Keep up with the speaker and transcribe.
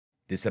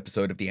This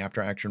episode of the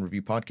After Action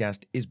Review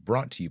podcast is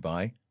brought to you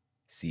by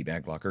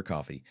Seabag Locker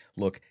Coffee.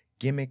 Look,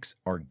 gimmicks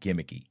are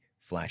gimmicky.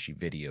 Flashy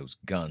videos,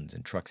 guns,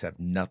 and trucks have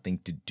nothing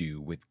to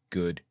do with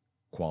good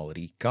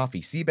quality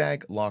coffee.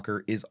 Seabag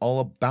Locker is all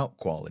about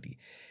quality.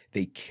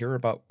 They care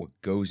about what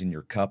goes in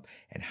your cup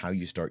and how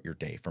you start your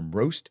day. From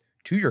roast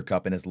to your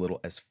cup in as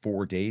little as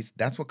 4 days,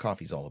 that's what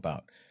coffee's all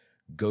about.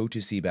 Go to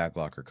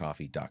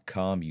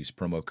SeabagLockerCoffee.com, use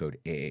promo code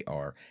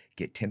AAR,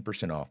 get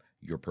 10% off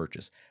your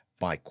purchase.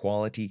 Buy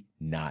quality,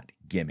 not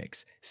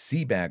gimmicks.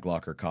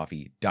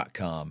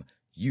 SeabagLockerCoffee.com,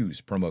 use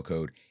promo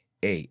code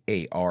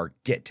AAR,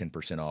 get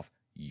 10% off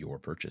your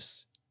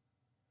purchase.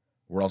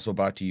 We're also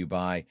brought to you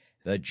by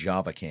the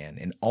Java Can,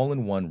 an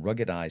all-in-one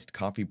ruggedized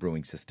coffee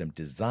brewing system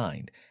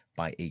designed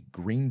by a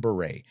Green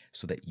Beret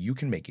so that you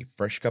can make a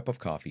fresh cup of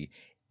coffee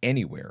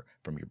anywhere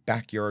from your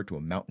backyard to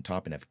a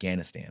mountaintop in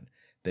Afghanistan.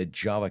 The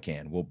Java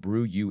Can will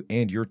brew you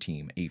and your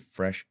team a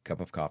fresh cup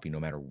of coffee no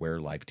matter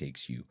where life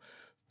takes you.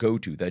 Go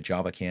to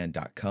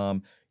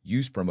thejavacan.com,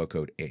 use promo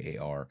code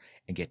AAR,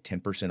 and get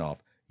 10%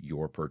 off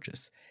your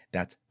purchase.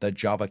 That's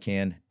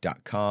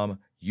thejavacan.com,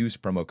 use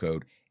promo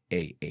code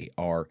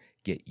AAR,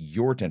 get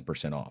your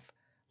 10% off.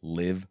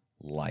 Live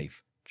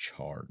life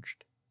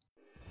charged.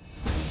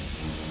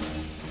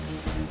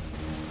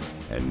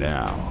 And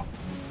now,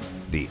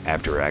 the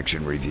After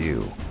Action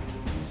Review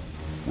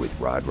with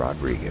Rod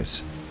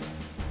Rodriguez.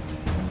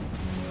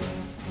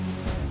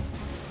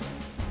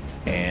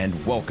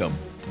 And welcome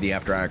to the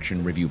After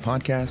Action Review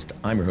podcast.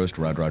 I'm your host,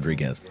 Rod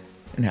Rodriguez,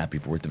 and happy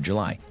 4th of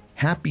July.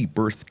 Happy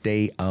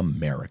birthday,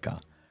 America.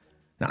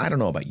 Now, I don't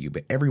know about you,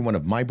 but every one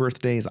of my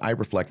birthdays, I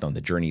reflect on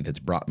the journey that's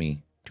brought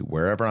me to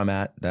wherever I'm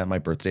at that my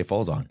birthday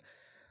falls on.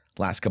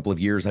 Last couple of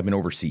years, I've been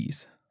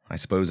overseas. I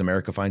suppose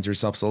America finds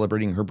herself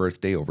celebrating her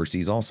birthday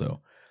overseas also.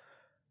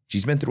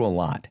 She's been through a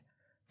lot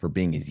for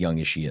being as young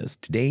as she is.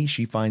 Today,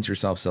 she finds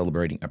herself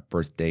celebrating a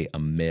birthday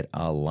amid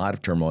a lot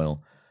of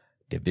turmoil,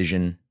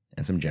 division,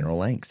 and some general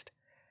angst.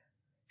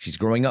 She's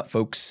growing up,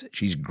 folks.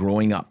 She's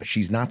growing up.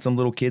 She's not some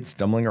little kid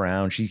stumbling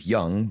around. She's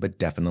young, but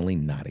definitely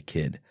not a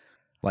kid.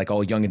 Like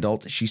all young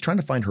adults, she's trying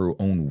to find her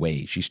own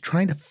way. She's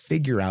trying to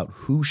figure out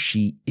who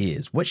she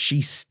is, what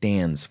she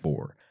stands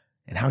for,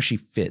 and how she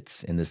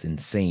fits in this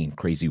insane,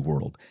 crazy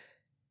world.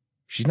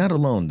 She's not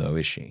alone, though,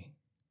 is she?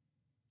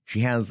 She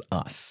has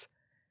us.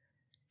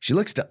 She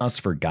looks to us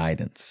for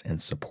guidance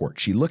and support.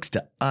 She looks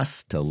to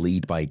us to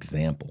lead by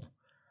example.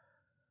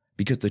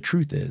 Because the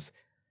truth is,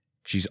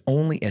 she's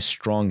only as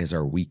strong as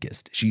our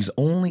weakest. She's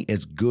only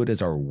as good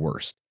as our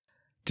worst.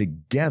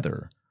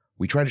 Together,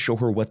 we try to show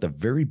her what the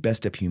very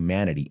best of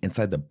humanity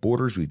inside the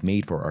borders we've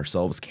made for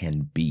ourselves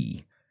can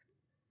be.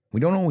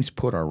 We don't always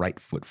put our right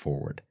foot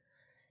forward.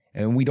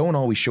 And we don't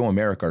always show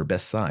America our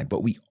best side,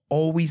 but we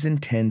always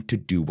intend to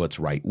do what's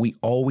right. We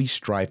always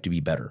strive to be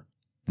better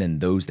than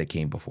those that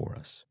came before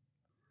us.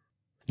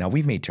 Now,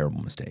 we've made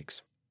terrible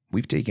mistakes.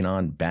 We've taken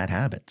on bad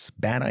habits,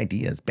 bad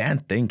ideas,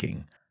 bad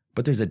thinking.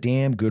 But there's a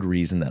damn good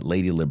reason that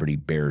Lady Liberty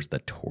bears the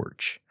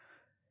torch.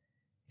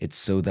 It's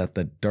so that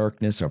the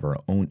darkness of our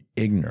own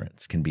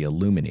ignorance can be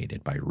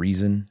illuminated by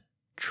reason,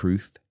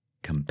 truth,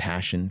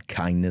 compassion,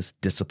 kindness,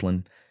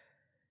 discipline,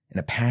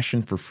 and a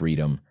passion for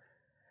freedom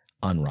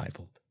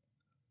unrivaled.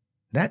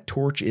 That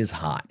torch is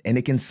hot, and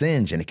it can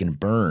singe, and it can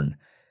burn.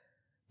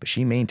 But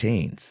she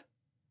maintains,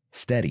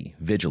 steady,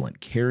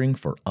 vigilant, caring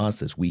for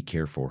us as we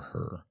care for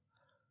her.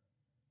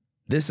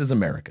 This is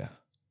America,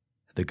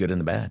 the good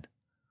and the bad.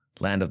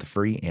 Land of the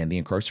free and the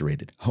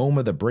incarcerated, home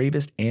of the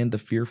bravest and the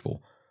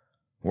fearful,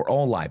 where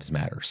all lives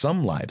matter,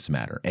 some lives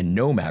matter, and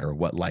no matter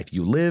what life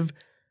you live,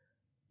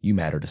 you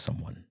matter to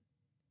someone.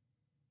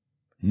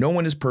 No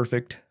one is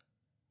perfect,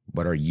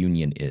 but our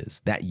union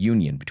is. That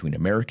union between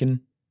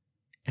American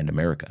and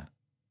America.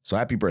 So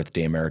happy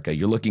birthday, America.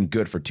 You're looking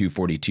good for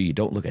 242. You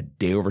don't look a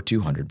day over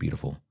 200,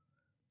 beautiful.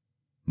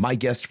 My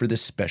guest for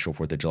this special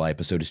 4th of July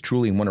episode is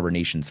truly one of our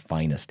nation's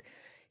finest.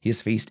 He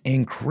has faced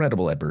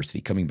incredible adversity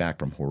coming back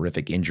from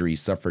horrific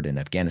injuries suffered in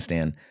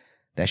Afghanistan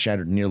that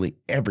shattered nearly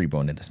every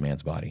bone in this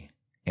man's body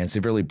and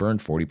severely burned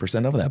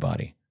 40% of that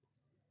body.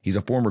 He's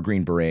a former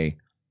Green Beret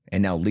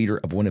and now leader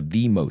of one of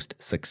the most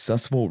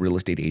successful real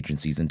estate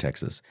agencies in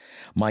Texas.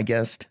 My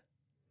guest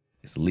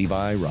is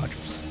Levi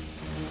Rodgers.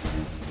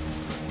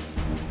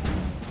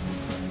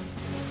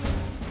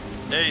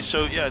 Hey,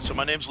 so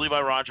my name's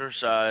Levi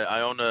Rodgers.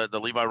 I own the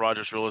Levi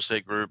Rodgers Real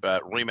Estate Group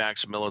at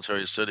Remax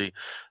Military City.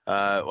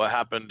 What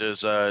happened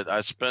is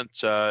I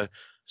spent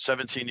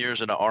 17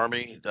 years in the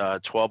Army,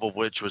 12 of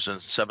which was in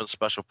 7th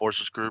Special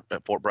Forces Group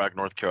at Fort Bragg,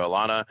 North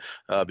Carolina,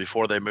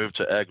 before they moved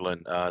to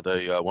Eglin.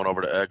 They went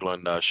over to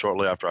Eglin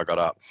shortly after I got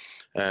out.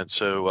 And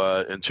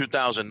so in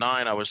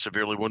 2009, I was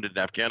severely wounded in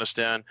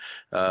Afghanistan.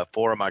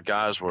 4 of my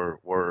guys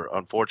were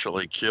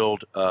unfortunately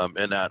killed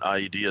in that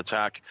IED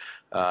attack,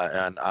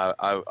 and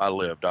I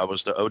lived. I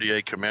was the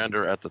ODA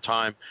commander at the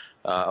time.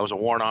 I was a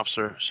warrant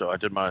officer, so I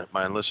did my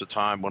enlisted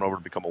time, went over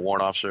to become a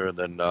warrant officer, and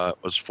then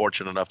was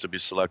fortunate enough to be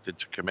selected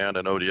to command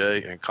an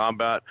ODA in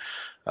combat.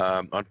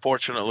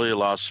 Unfortunately,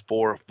 lost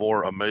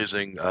four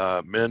amazing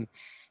men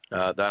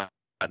that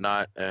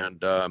night,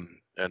 and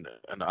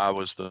and I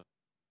was the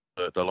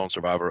lone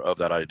survivor of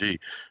that ID.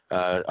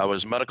 I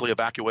was medically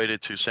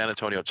evacuated to San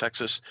Antonio,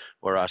 Texas,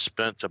 where I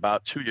spent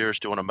about 2 years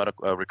doing a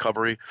medical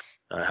recovery.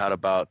 I had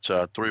about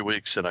 3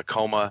 weeks in a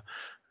coma.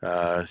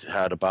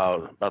 Had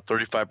about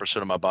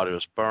 35% of my body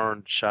was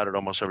burned, shattered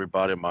almost every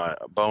body, my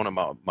bone in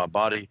my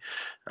body,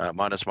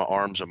 minus my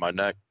arms and my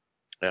neck.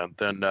 And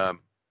then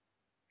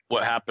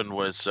what happened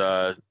was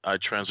I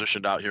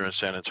transitioned out here in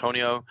San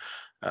Antonio,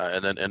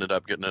 and then ended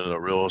up getting into the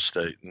real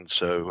estate. And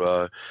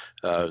so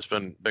it's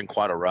been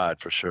quite a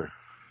ride for sure.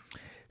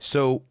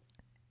 So,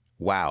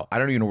 wow, I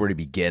don't even know where to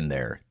begin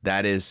there.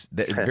 That is,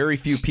 very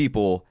few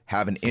people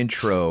have an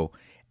intro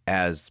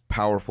as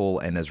powerful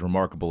and as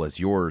remarkable as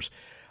yours.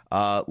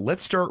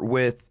 Let's start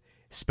with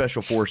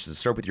Special Forces.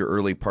 Start with your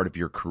early part of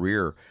your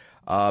career.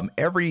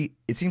 It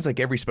seems like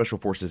every Special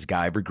Forces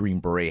guy, every Green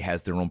Beret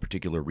has their own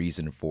particular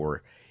reason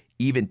for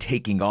even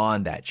taking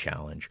on that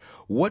challenge.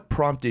 What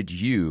prompted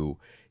you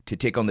to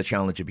take on the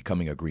challenge of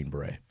becoming a Green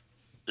Beret?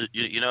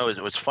 You know,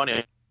 it's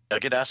funny. I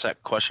get asked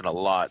that question a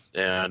lot,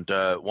 and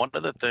one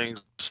of the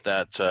things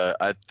that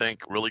I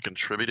think really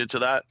contributed to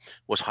that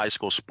was high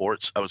school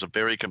sports. I was a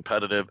very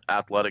competitive,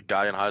 athletic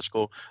guy in high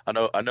school. I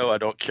know I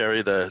don't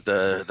carry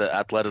the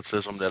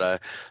athleticism that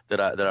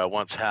I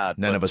once had.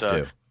 None of us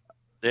do.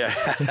 Yeah,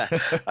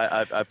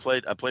 I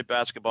played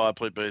basketball, I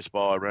played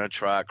baseball, I ran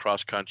track,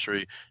 cross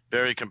country.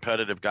 Very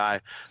competitive guy.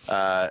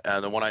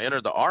 And then when I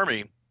entered the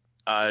Army,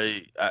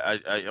 I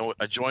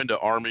joined the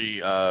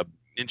Army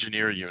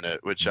engineer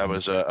unit, which I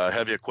was a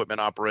heavy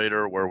equipment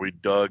operator, where we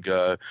dug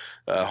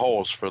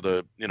holes for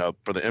the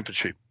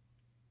infantry.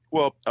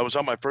 Well, I was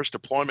on my first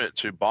deployment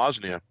to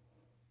Bosnia,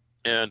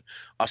 and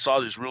I saw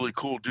these really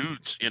cool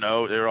dudes.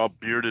 They're all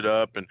bearded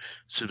up and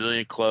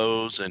civilian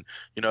clothes, and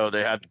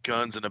they had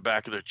guns in the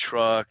back of their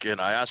truck.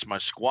 And I asked my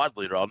squad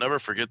leader, I'll never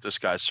forget this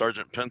guy,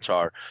 Sergeant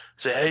Pintar. I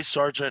say, "Hey,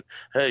 Sergeant,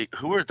 hey,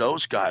 who are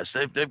those guys?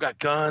 They've got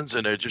guns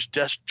and they're just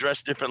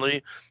dressed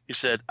differently." He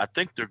said, "I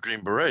think they're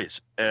Green Berets."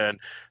 And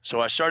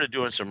so I started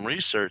doing some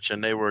research,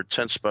 and they were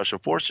 10th Special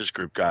Forces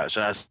Group guys.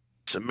 And I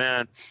said,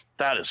 "Man,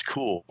 that is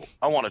cool.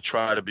 I want to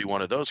try to be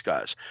one of those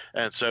guys."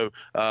 And so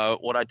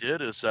what I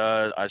did is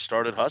I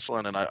started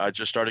hustling, and I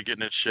just started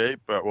getting in shape,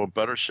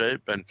 better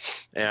shape. And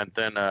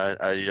then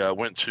I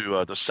went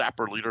to the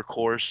Sapper Leader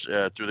course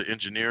through the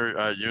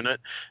engineer unit.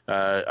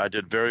 I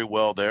did very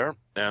well there.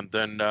 And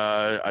then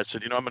I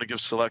said, I'm going to give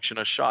selection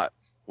a shot.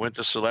 Went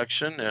to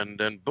selection, and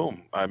then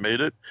boom, I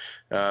made it.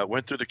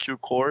 Went through the Q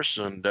course,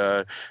 and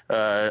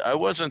I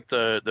wasn't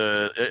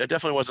I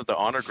definitely wasn't the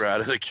honor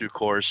grad of the Q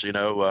course.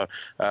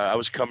 I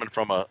was coming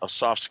from a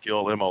soft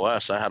skill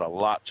MLS. I had a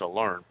lot to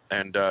learn,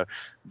 and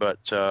but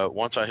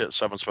once I hit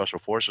 7th Special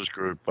Forces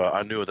Group,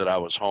 I knew that I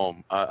was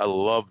home. I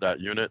love that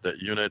unit. That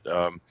unit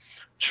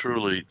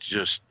truly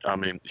just,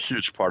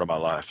 huge part of my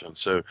life, and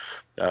so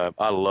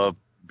I love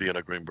being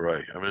a Green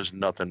Beret. There's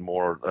nothing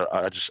more.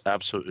 I just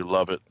absolutely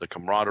love it. The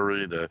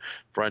camaraderie, the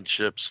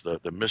friendships,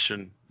 the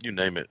mission, you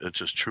name it. It's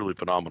just truly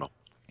phenomenal.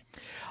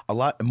 A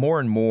lot more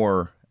and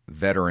more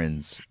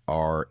veterans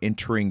are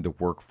entering the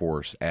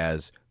workforce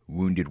as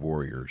wounded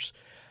warriors.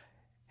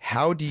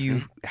 How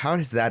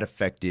has that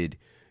affected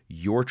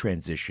your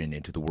transition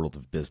into the world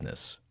of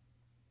business?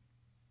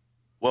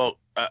 Well,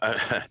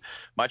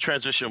 my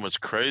transition was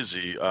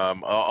crazy.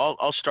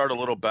 I'll start a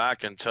little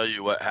back and tell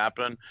you what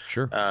happened.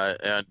 Sure.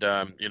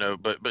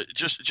 But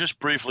just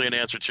briefly in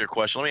answer to your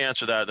question, let me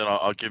answer that, then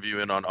I'll give you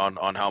in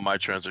on how my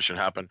transition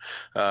happened.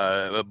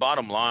 The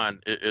bottom line,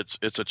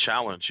 it's a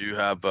challenge. You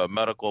have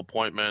medical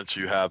appointments,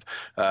 you have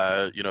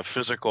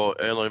physical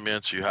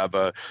ailments, you have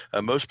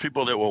most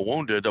people that were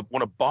wounded.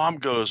 When a bomb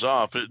goes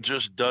off, it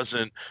just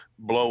doesn't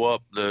blow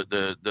up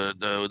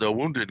the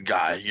wounded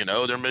guy.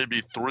 There may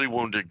be 3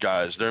 wounded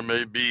guys. There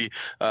may be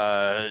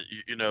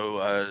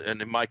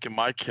and in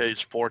my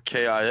case 4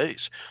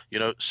 KIAs.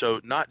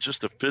 So not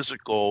just the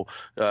physical.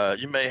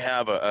 You may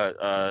have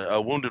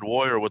a wounded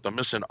warrior with a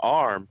missing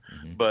arm,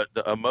 but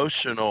the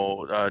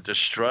emotional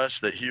distress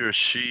that he or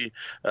she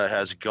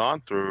has gone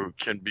through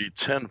can be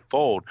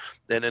tenfold.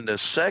 And in the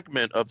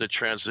segment of the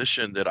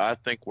transition that I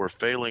think we're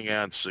failing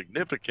at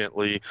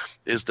significantly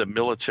is the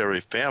military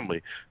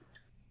family.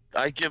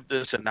 I give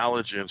this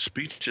analogy in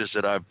speeches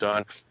that I've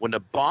done. When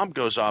the bomb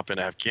goes off in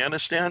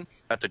Afghanistan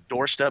at the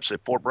doorsteps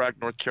at Fort Bragg,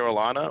 North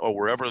Carolina, or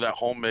wherever that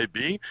home may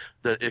be,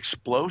 the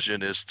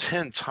explosion is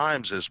 10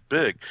 times as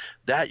big.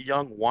 That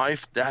young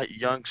wife, that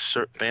young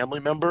family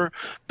member,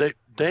 they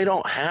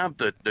don't have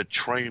the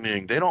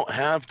training. They don't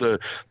have the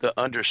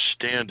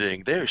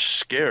understanding. They're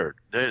scared.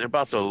 They're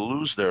about to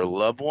lose their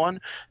loved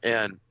one,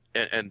 and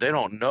they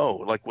don't know.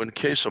 Like in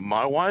case of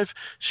my wife,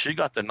 she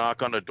got the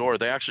knock on the door.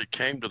 They actually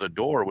came to the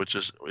door, which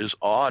is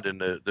odd in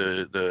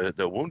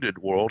the wounded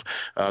world.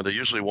 They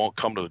usually won't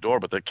come to the door,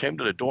 but they came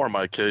to the door in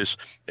my case,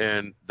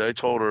 and they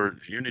told her,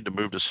 "You need to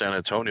move to San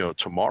Antonio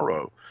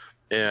tomorrow."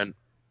 And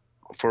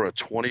for a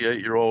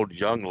 28-year-old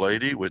young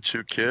lady with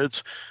 2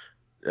 kids,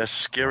 that's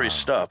scary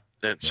stuff.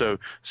 And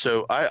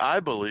so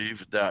I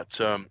believe that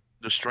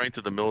the strength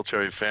of the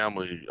military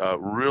family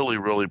really,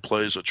 really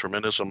plays a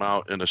tremendous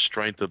amount in the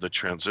strength of the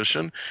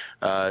transition.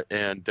 So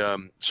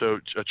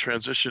a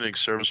transitioning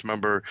service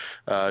member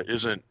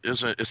isn't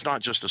it's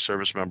not just a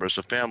service member; it's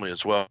a family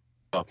as well.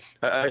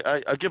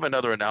 I give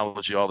another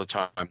analogy all the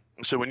time.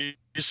 So when you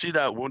see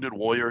that wounded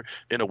warrior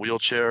in a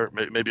wheelchair,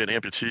 maybe an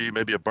amputee,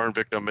 maybe a burn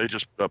victim, maybe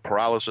just a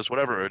paralysis,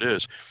 whatever it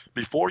is,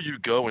 before you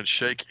go and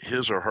shake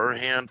his or her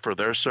hand for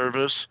their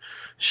service,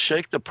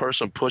 shake the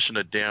person pushing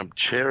a damn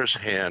chair's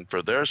hand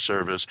for their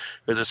service,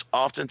 because it's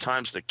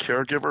oftentimes the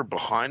caregiver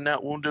behind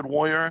that wounded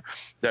warrior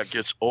that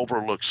gets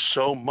overlooked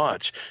so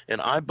much. And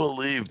I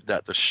believe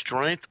that the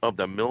strength of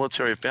the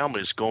military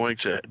family is going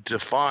to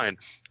define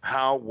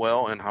how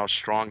well and how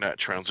strong that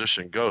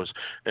transition goes.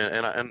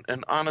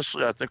 And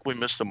honestly, I think we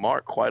miss the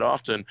mark quite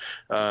often,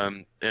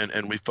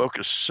 and we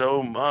focus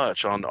so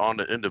much on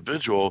the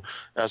individual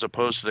as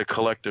opposed to the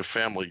collective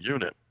family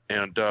unit.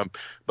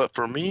 But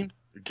for me,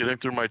 getting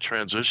through my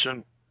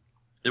transition,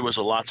 it was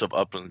lots of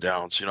up and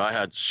downs. I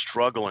had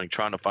struggling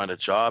trying to find a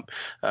job.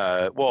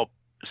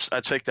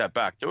 I take that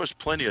back. There was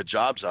plenty of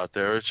jobs out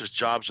there. It's just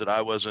jobs that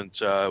I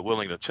wasn't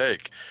willing to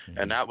take,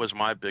 and that was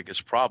my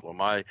biggest problem.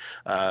 I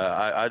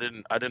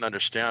didn't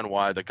understand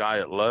why the guy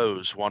at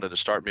Lowe's wanted to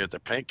start me at the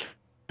paint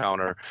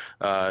counter,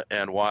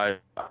 and why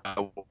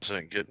I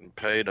wasn't getting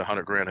paid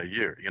 $100,000 a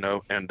year.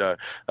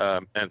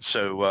 And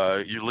so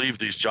you leave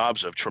these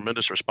jobs of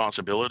tremendous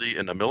responsibility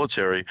in the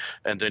military,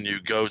 and then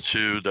you go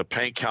to the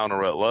paint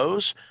counter at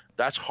Lowe's.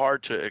 That's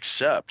hard to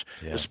accept,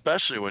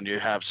 especially when you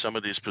have some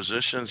of these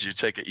positions. You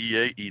take an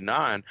E8,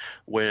 E9,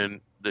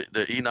 when the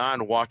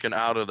E9 walking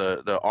out of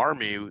the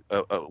Army,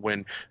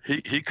 when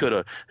he could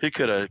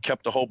have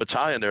kept the whole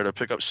battalion there to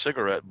pick up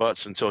cigarette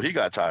butts until he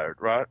got tired,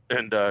 right?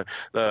 And now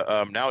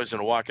he's going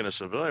to walk in the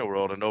civilian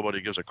world and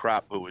nobody gives a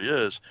crap who he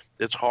is.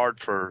 It's hard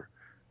for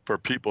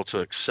people to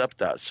accept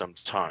that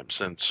sometimes.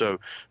 And so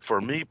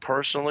for me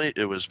personally,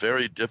 it was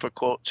very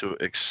difficult to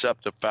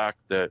accept the fact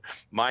that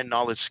my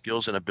knowledge,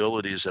 skills, and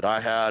abilities that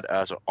I had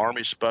as an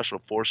Army Special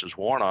Forces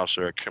warrant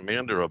officer, a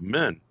commander of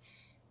men,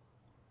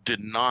 did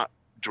not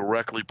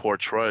directly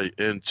portray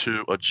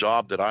into a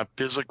job that I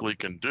physically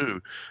can do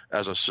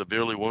as a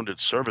severely wounded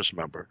service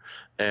member.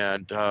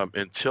 And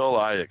until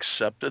I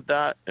accepted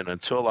that, and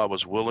until I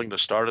was willing to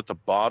start at the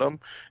bottom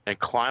and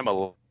climb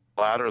a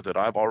ladder that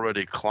I've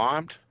already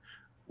climbed,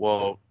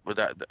 well,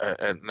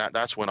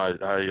 that's when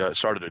I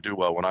started to do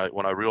well. When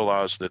I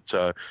realized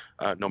that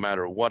no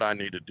matter what I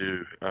need to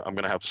do, I'm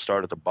going to have to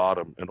start at the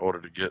bottom in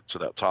order to get to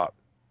that top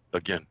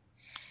again.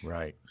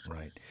 Right.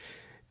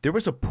 There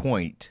was a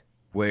point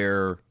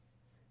where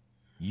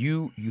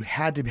you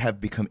had to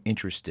have become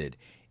interested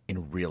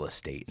in real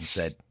estate and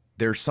said,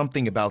 "There's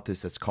something about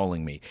this that's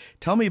calling me."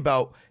 Tell me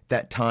about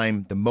that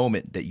time, the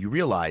moment that you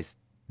realized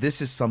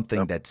this is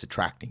something that's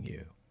attracting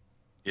you.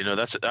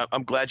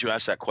 I'm glad you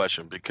asked that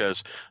question,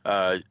 because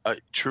here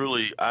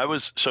I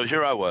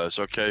was,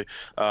 okay.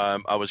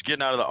 I was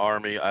getting out of the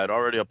Army. I had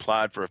already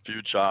applied for a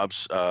few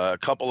jobs. A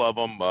couple of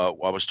them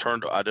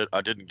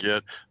I didn't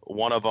get.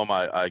 One of them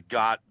I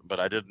got,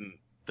 but I didn't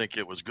think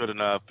it was good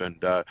enough.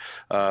 And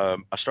I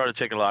started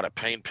taking a lot of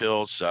pain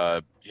pills.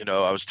 I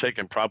was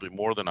taking probably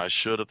more than I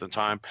should at the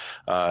time.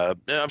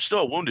 I'm still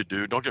a wounded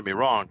dude, don't get me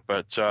wrong,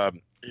 but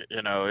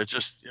it's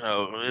just,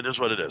 it is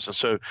what it is. And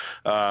so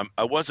I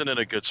wasn't in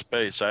a good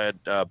space. I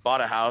had bought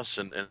a house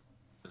in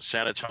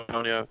San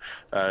Antonio,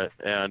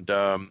 and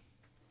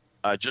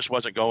I just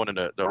wasn't going in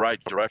the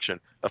right direction.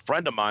 A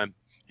friend of mine,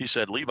 he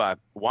said, "Levi,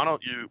 why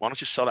don't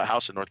you sell that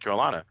house in North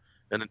Carolina?"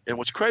 And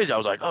what's crazy, I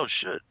was like, "Oh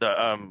shit,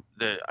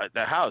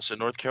 the house in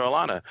North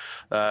Carolina."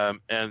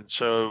 And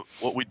so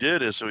what we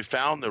did is we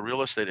found the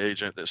real estate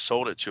agent that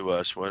sold it to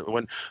us.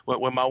 When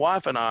my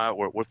wife and I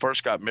we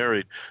first got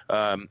married,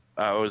 I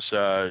was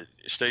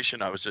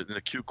stationed. I was in the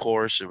Q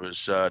course. It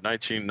was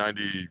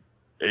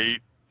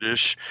 1998.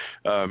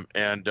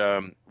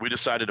 We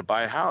decided to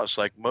buy a house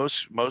like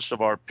most of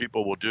our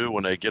people will do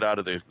when they get out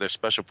of their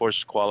Special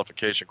Forces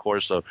qualification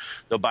course. So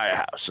they'll buy a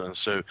house. And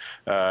so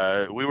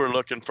we were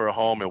looking for a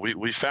home, and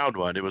we found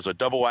one. It was a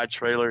double wide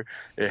trailer.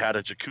 It had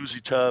a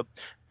jacuzzi tub.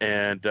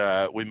 And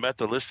we met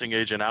the listing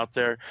agent out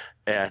there,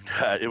 and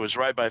it was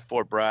right by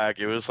Fort Bragg.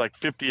 It was like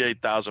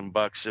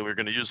 $58,000. So we were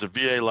going to use the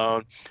VA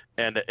loan.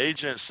 And the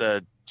agent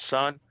said,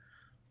 "Son,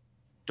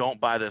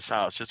 don't buy this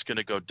house. It's going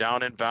to go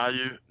down in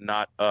value,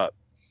 not up."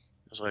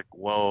 I was like,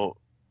 "Well,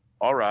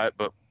 all right,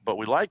 but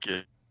we like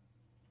it."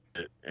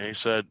 And he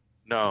said,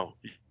 "No,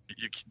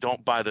 you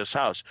don't buy this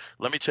house.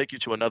 Let me take you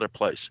to another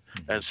place."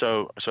 And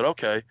so I said,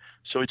 "Okay."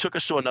 So he took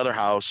us to another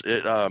house.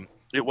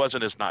 It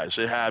wasn't as nice.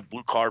 It had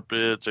blue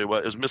carpets. It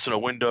was missing a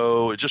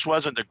window. It just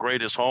wasn't the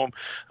greatest home.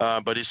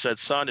 But he said,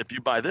 "Son, if you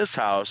buy this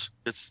house,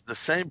 it's the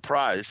same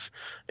price,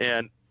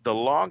 and the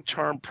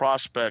long-term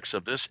prospects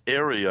of this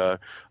area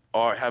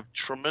have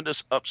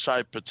tremendous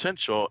upside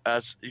potential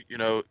as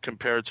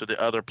compared to the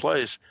other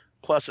place.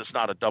 Plus, it's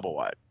not a double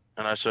wide."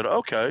 And I said,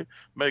 "Okay,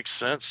 makes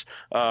sense.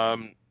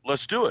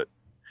 Let's do it."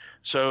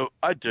 So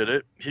I did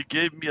it. He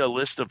gave me a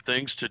list of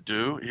things to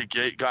do. He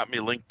got me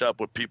linked up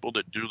with people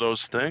that do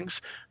those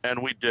things,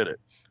 and we did it.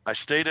 I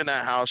stayed in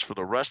that house for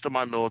the rest of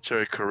my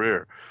military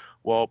career.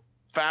 Well,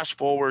 fast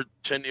forward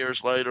 10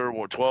 years later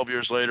or 12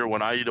 years later,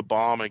 when I eat a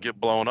bomb and get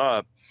blown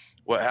up,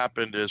 what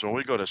happened is when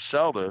we go to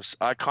sell this,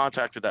 I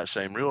contacted that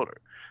same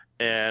realtor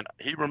and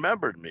he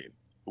remembered me.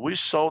 We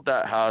sold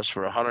that house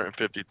for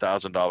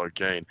 $150,000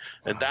 gain.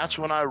 And that's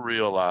when I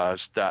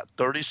realized that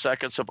 30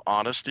 seconds of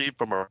honesty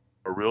from a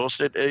real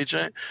estate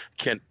agent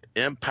can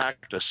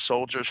impact a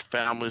soldier's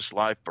family's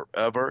life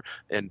forever.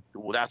 And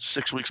that's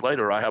 6 weeks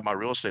later, I have my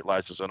real estate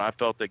license, and I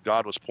felt that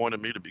God was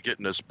pointing me to be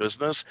getting this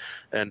business.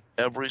 And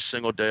every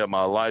single day of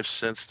my life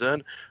since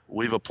then,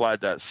 we've applied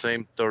that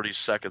same 30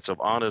 seconds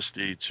of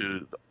honesty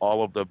to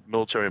all of the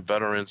military and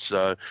veterans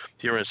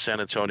here in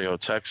San Antonio,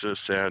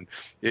 Texas, and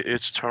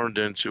it's turned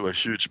into a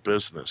huge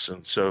business.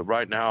 And so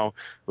right now,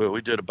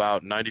 we did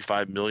about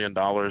 $95 million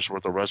worth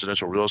of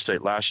residential real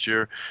estate last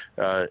year,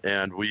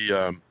 and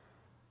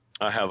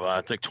I have, I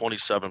think,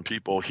 27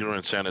 people here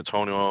in San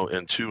Antonio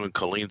and 2 in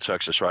Killeen,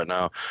 Texas right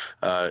now.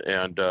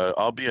 And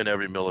I'll be in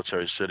every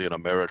military city in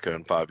America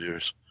in 5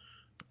 years.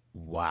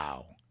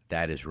 Wow.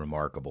 That is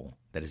remarkable.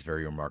 That is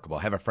very remarkable.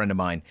 I have a friend of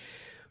mine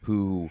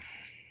who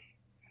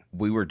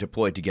we were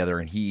deployed together,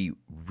 and he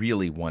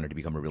really wanted to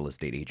become a real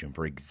estate agent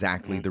for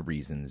exactly the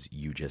reasons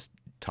you just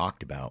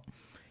talked about.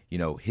 You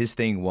know, his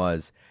thing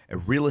was a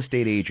real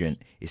estate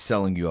agent is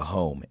selling you a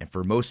home. And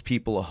for most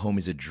people, a home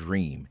is a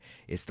dream.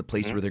 It's the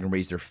place where they're going to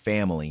raise their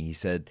family. He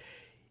said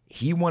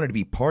he wanted to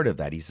be part of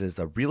that. He says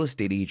the real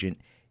estate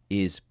agent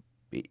is,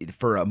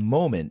 for a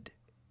moment,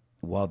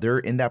 while they're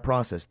in that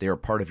process, they're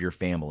part of your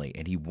family.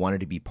 And he wanted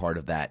to be part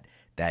of that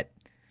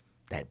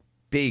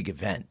big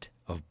event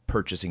of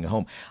purchasing a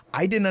home.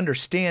 I didn't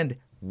understand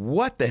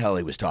what the hell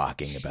he was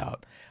talking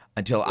about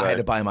until I had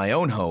to buy my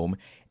own home.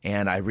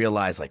 And I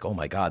realized, like, oh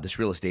my God, this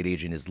real estate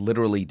agent is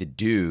literally the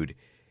dude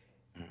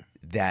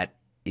that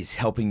is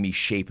helping me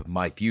shape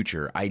my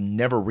future. I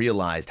never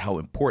realized how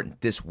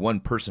important this one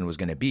person was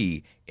going to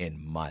be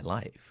in my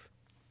life.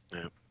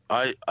 Yeah.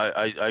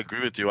 I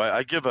agree with you.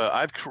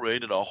 I've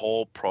created a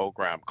whole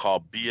program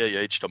called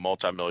BAH to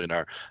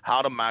Multimillionaire,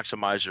 how to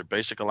maximize your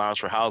basic allowance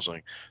for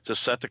housing to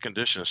set the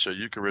conditions so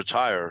you can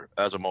retire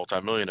as a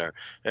multimillionaire.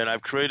 And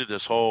I've created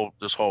this whole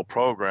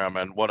program.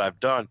 And what I've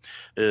done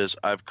is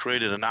I've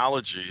created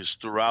analogies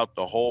throughout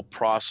the whole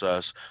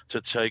process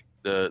to take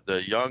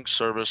the young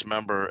service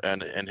member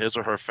and his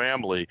or her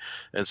family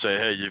and say,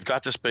 hey, you've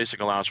got this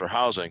basic allowance for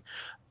housing.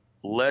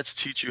 Let's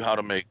teach you how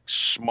to make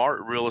smart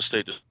real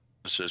estate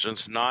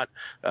decisions, not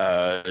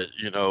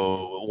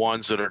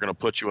ones that are going to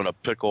put you in a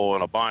pickle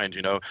and a bind.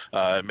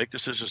 Make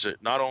decisions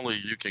that not only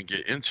you can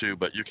get into,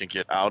 but you can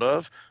get out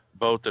of,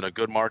 both in a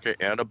good market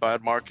and a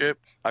bad market.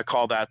 I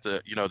call that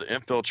the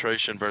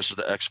infiltration versus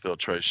the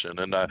exfiltration.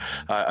 And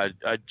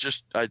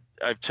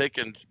I've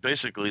taken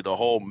basically the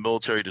whole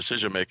military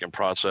decision-making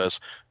process,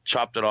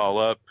 chopped it all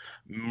up,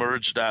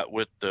 merged that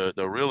with the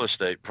real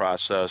estate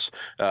process,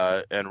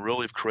 and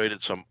really have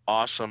created some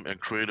awesome and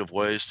creative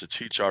ways to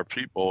teach our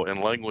people in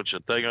language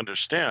that they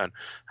understand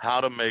how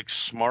to make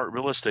smart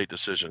real estate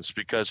decisions.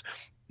 Because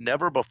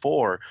never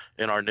before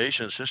in our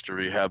nation's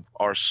history have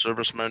our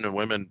servicemen and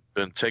women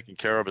been taken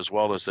care of as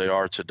well as they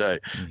are today.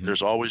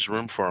 There's always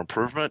room for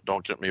improvement,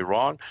 don't get me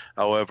wrong.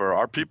 However,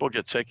 our people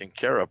get taken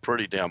care of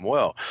pretty damn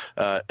well.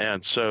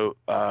 And so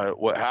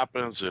what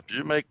happens if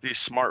you make these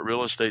smart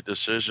real estate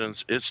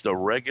decisions, it's the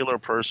regular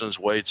person's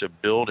way to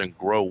build and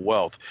grow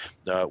wealth.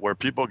 Where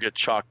people get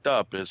chalked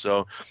up is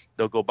they'll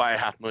go buy a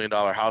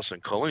 $500,000 house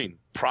in Killeen.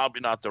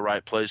 Probably not the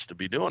right place to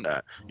be doing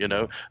that,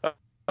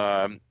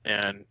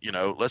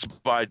 let's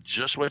buy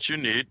just what you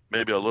need,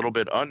 maybe a little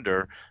bit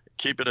under,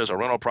 keep it as a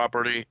rental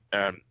property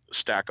and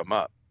stack them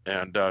up.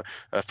 And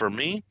for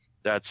me,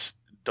 that's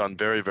done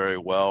very, very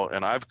well.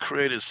 And I've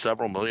created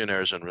several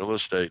millionaires in real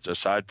estate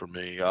aside from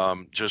me,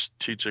 just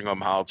teaching them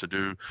how to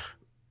do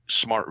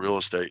smart real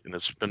estate. And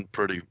it's been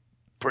pretty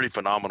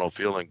phenomenal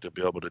feeling to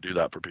be able to do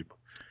that for people.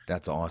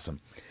 That's awesome.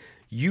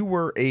 You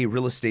were a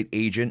real estate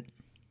agent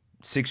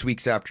 6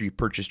 weeks after you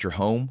purchased your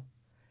home.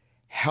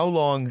 How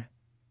long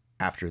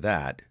after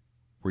that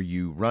were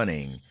you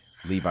running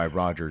Levi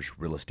Rodgers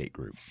Real Estate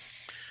Group?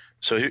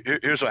 So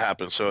here's what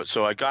happened. So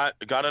I got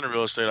into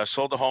real estate. I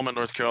sold the home in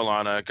North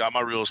Carolina, got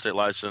my real estate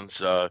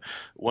license,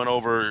 went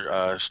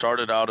over,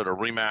 started out at a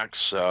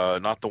RE/MAX,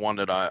 not the one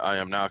that I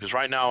am now, because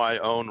right now I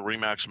own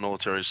RE/MAX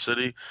Military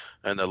City,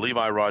 and the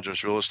Levi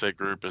Rodgers Real Estate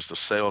Group is the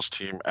sales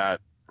team at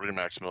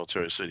RE/MAX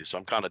Military City. So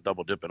I'm kind of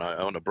double dipping. I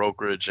own a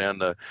brokerage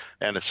and the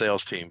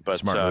sales team. But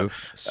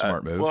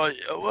Smart move.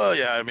 Well,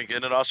 yeah. I mean,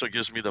 and it also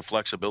gives me the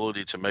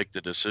flexibility to make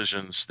the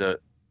decisions that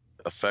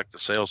affect the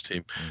sales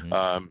team.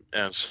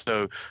 And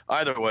so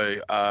either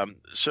way,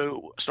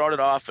 so started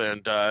off,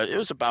 and it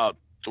was about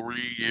 2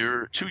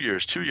 years.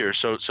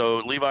 So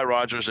Levi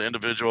Rodgers, the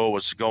individual,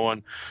 was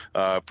going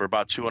for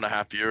about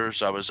 2.5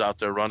 years. I was out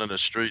there running the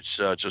streets,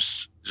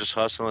 just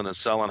hustling and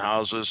selling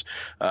houses,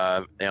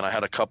 and I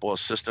had a couple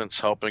assistants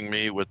helping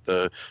me with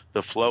the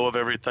flow of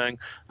everything.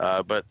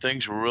 But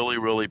things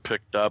really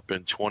picked up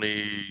in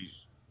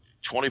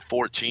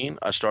 2014,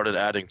 I started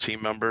adding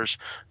team members,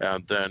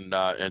 and then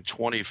in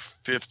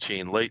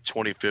 2015, late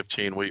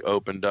 2015, we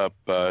opened up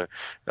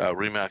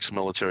Remax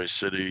Military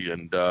City,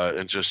 and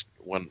just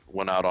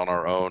went out on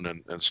our own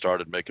and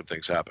started making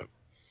things happen.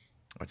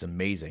 That's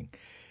amazing.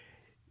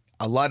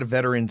 A lot of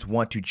veterans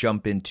want to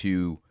jump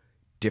into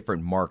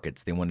different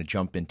markets. They want to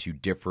jump into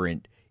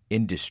different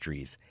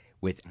industries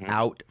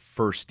without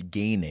first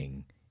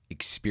gaining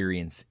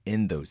experience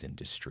in those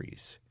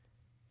industries.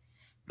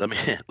 Let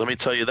me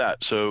tell you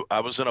that. So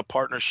I was in a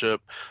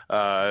partnership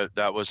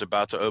that was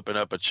about to open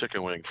up a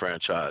chicken wing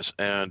franchise,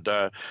 and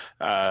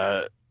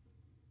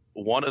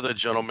one of the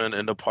gentlemen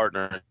in the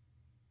partnership,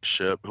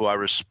 who I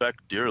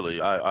respect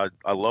dearly, I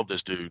love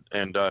this dude,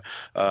 and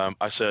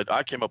I said,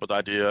 I came up with the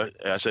idea.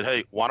 I said,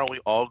 hey, why don't we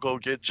all go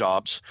get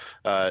jobs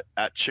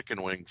at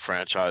chicken wing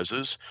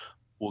franchises?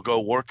 We'll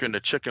go work in the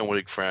chicken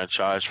wing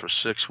franchise for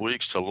 6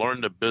 weeks to learn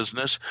the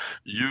business.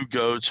 You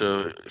go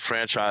to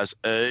franchise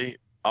A,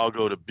 I'll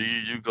go to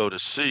B, you go to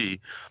C.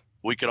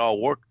 We could all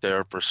work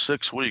there for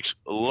 6 weeks,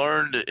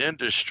 learn the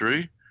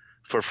industry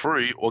for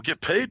free, or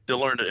get paid to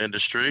learn the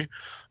industry.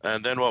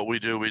 And then what we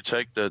do, we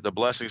take the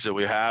blessings that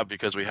we have,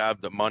 because we have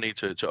the money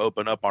to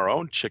open up our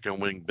own chicken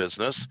wing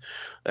business,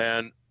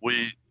 and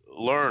we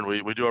learn,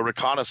 we do a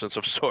reconnaissance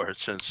of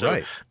sorts. And so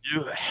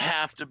you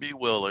have to be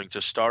willing to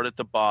start at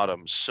the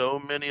bottom. So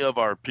many of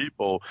our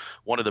people,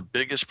 one of the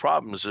biggest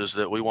problems is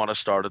that we want to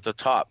start at the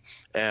top.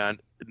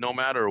 And no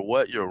matter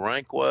what your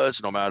rank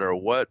was, no matter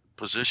what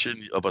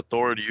position of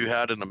authority you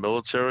had in the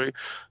military,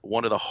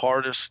 one of the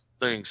hardest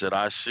things that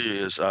I see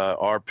is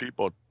our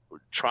people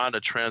trying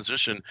to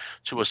transition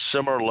to a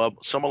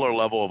similar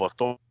level of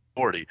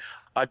authority.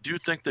 I do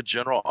think the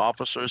general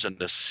officers and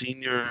the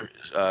senior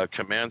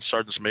command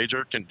sergeants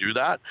major can do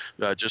that,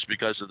 just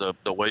because of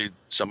the way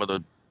some of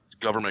the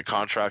government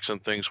contracts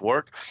and things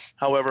work.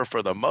 However,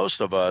 for the most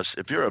of us,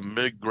 if you're a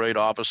mid-grade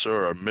officer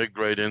or a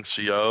mid-grade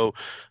NCO,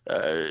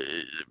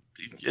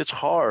 it's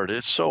hard.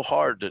 It's so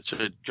hard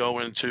to go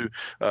into.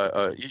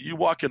 You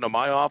walk into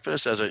my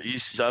office as an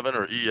E7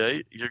 or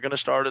E8, you're going to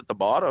start at the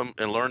bottom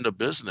and learn the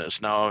business.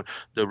 Now,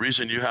 the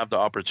reason you have the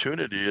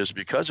opportunity is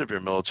because of your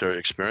military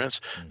experience,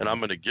 and I'm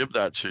going to give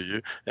that to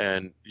you.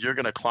 And you're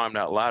going to climb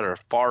that ladder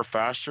far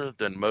faster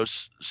than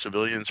most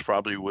civilians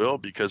probably will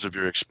because of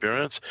your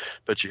experience.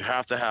 But you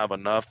have to have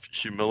enough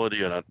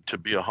humility and to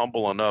be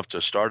humble enough to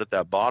start at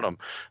that bottom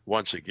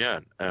once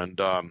again. And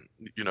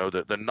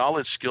the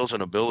knowledge, skills,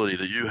 and ability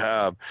that you have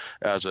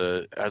as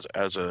a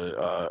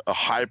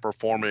high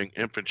performing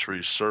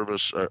infantry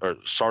service or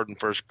sergeant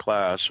first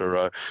class or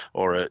a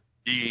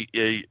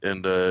E8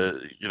 and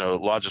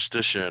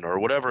logistician or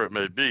whatever it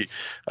may be,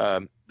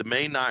 that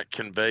may not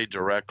convey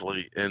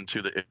directly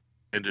into the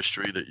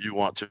industry that you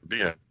want to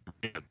be in.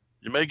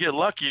 You may get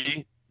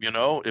lucky,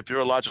 if you're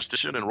a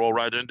logistician and roll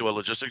right into a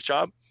logistics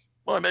job.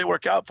 Well, it may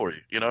work out for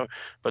you,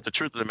 but the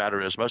truth of the matter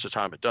is most of the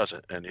time it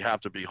doesn't. And you have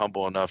to be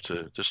humble enough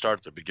to start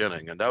at the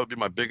beginning. And that would be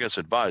my biggest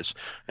advice.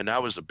 And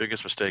that was the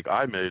biggest mistake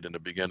I made in the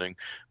beginning,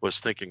 was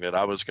thinking that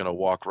I was going to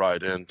walk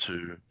right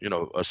into, a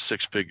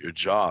 6-figure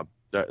job.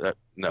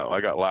 No,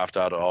 I got laughed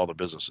out of all the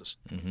businesses.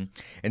 Mm-hmm.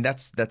 And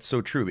that's so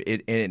true.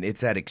 And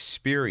it's that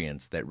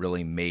experience that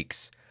really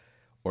makes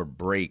or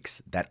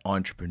breaks that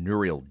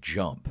entrepreneurial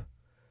jump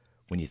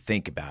when you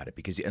think about it,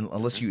 because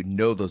unless you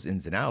know those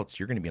ins and outs,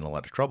 you're going to be in a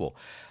lot of trouble.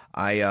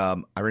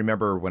 I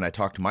remember when I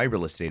talked to my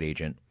real estate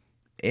agent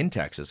in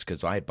Texas,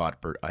 because I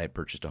had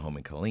purchased a home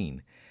in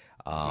Killeen.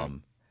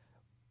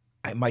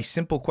 My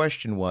simple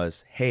question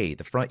was, hey,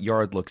 the front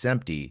yard looks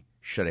empty.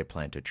 Should I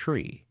plant a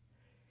tree?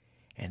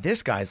 And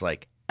this guy's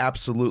like,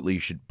 absolutely, you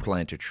should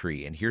plant a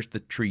tree. And here's the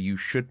tree you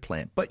should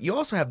plant. But you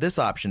also have this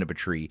option of a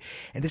tree.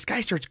 And this guy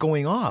starts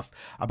going off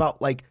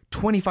about like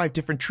 25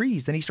 different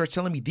trees. Then he starts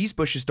telling me, these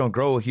bushes don't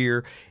grow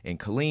here in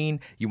Killeen.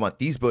 You want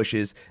these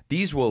bushes.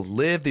 These will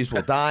live. These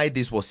will die.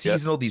 These will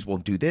seasonal. These will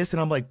do this.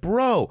 And I'm like,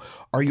 bro,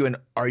 are you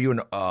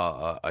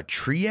a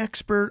tree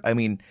expert? I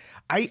mean,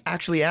 I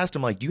actually asked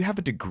him, like, do you have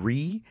a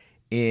degree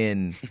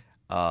in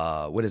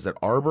what is it,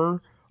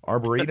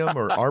 arboretum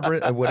or arbor,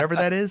 whatever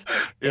that is?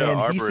 Yeah, and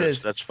arborist. He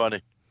says, that's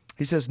funny.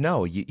 He says,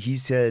 no. He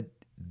said,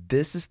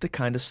 this is the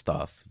kind of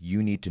stuff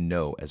you need to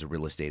know as a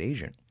real estate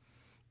agent.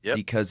 Yep.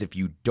 Because if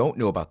you don't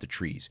know about the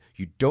trees,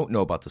 you don't know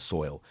about the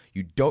soil,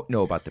 you don't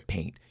know about the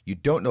paint, you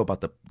don't know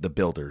about the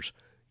builders,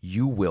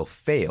 you will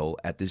fail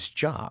at this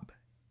job.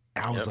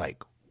 And I was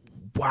like,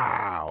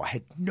 wow, I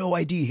had no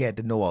idea he had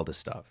to know all this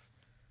stuff.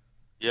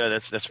 Yeah,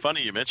 that's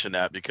funny you mentioned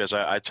that, because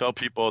I tell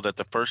people that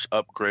the first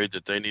upgrade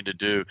that they need to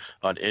do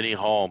on any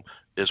home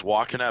is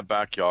walk in that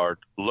backyard,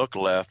 look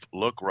left,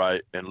 look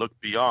right, and look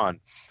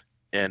beyond.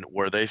 And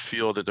where they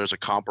feel that there's a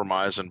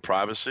compromise in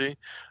privacy,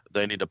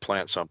 they need to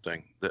plant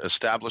something. The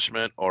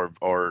establishment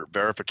or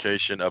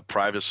verification of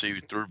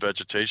privacy through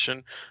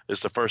vegetation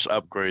is the first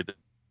upgrade that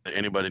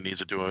anybody needs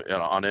to do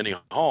on any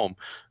home.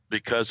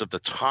 because of the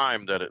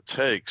time that it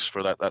takes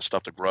for that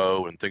stuff to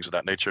grow and things of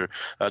that nature.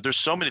 There's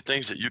so many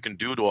things that you can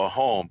do to a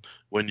home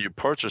when you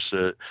purchase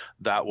it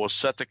that will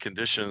set the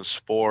conditions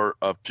for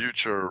a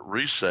future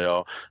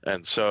resale.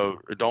 And so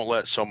don't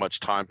let so much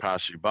time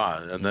pass you by.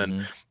 And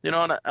then,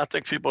 and I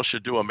think people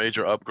should do a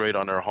major upgrade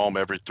on their home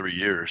every 3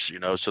 years,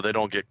 so they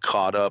don't get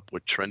caught up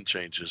with trend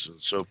changes and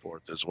so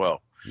forth as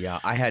well. Yeah,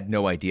 I had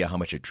no idea how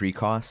much a tree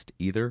cost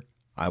either.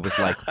 I was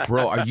like,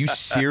 bro, are you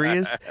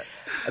serious?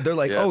 They're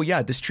like, oh,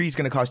 yeah, this tree's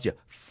going to cost you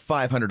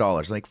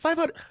 $500. Like,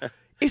 $500?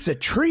 It's a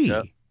tree.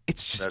 Yep.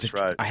 It's just That's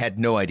right. I had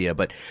no idea.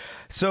 But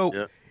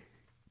so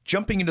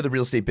jumping into the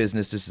real estate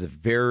business, this is a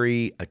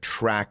very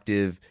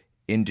attractive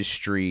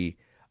industry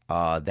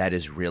that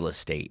is real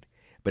estate.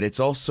 But it's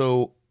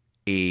also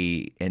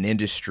an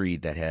industry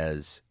that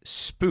has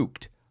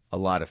spooked a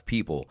lot of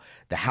people.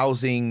 The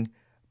housing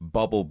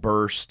bubble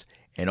burst,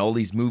 and all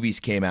these movies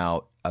came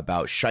out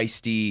about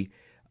shiesty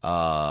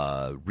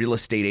real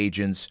estate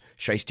agents,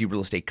 shiesty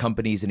real estate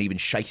companies, and even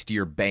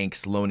shiestier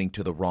banks loaning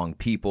to the wrong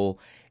people,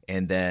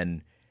 and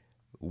then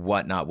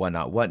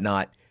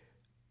whatnot.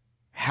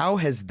 How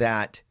has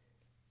that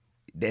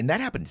 – and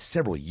that happened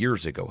several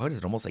years ago. How is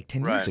it? Almost like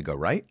 10 years ago,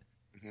 right?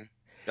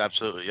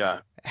 Absolutely, yeah.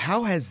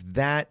 How has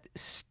that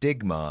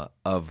stigma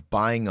of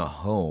buying a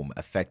home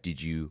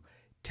affected you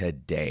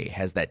today?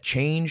 Has that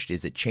changed?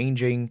 Is it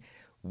changing?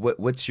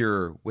 What's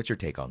your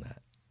take on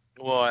that?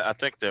 Well, I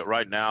think that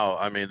right now,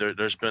 I mean,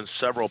 there's been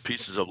several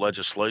pieces of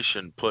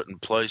legislation put in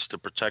place to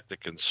protect the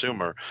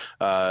consumer.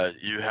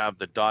 You have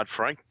the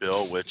Dodd-Frank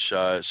bill, which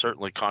is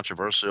certainly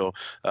controversial.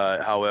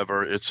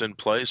 However, it's in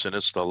place and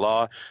it's the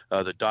law.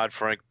 The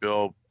Dodd-Frank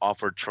bill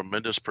offered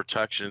tremendous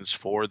protections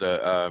for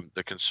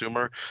the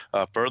consumer.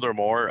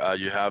 Furthermore,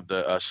 you have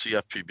the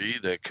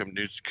CFPB,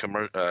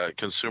 the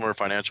Consumer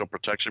Financial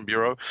Protection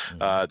Bureau.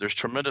 There's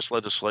tremendous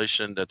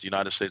legislation that the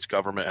United States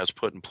government has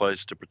put in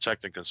place to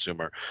protect the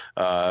consumer.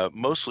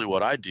 Mostly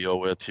what I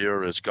deal with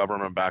here is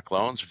government-backed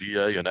loans,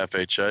 VA and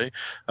FHA,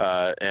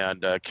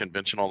 and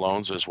conventional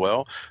loans as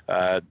well.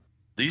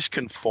 These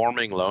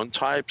conforming loan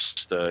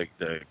types, the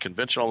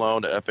conventional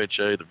loan, the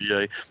FHA,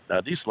 the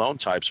VA, these loan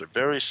types are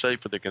very safe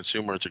for the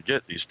consumer to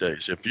get these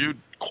days. If you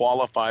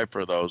qualify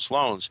for those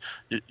loans,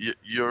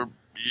 you're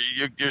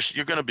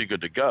going to be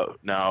good to go.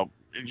 Now,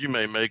 you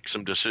may make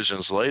some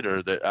decisions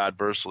later that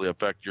adversely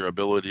affect your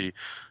ability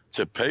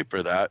to pay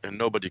for that, and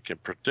nobody can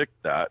predict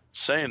that.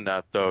 Saying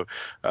that, though,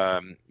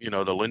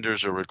 the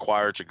lenders are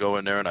required to go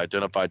in there and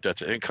identify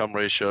debt-to-income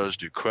ratios,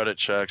 do credit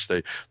checks.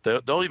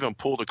 They'll even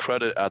pull the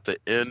credit at the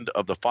end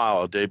of the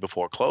file a day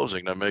before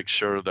closing to make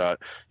sure that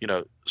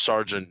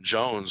Sergeant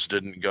Jones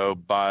didn't go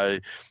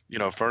buy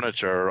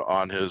furniture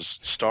on his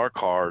Star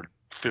card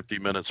 50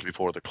 minutes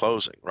before the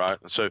closing, right?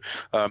 And so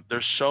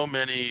there's so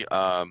many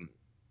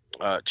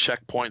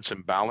checkpoints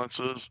and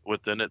balances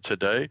within it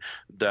today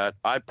that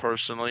I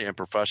personally and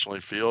professionally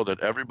feel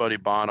that everybody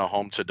buying a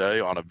home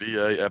today on a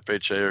VA,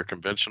 FHA, or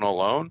conventional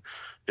loan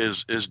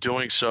is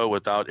doing so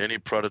without any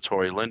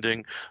predatory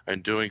lending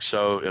and doing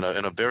so in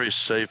a very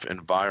safe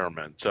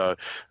environment.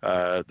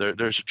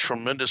 There's a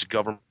tremendous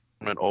government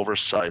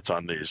oversight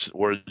on these.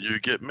 Where you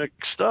get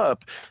mixed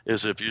up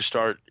is if you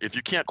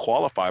can't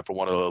qualify for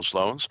one of those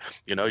loans,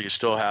 you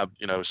still have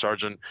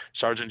Sergeant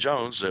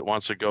Jones that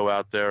wants to go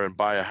out there and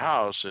buy a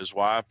house, his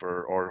wife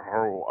or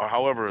her, or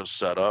however it's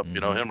set up,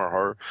 him or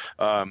her,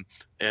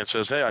 and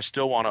says, hey, I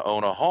still want to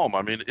own a home.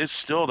 I mean, it's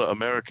still the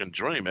American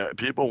dream.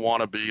 People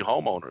want to be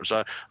homeowners.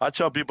 I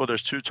tell people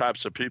there's two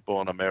types of people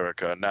in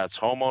America, and that's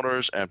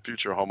homeowners and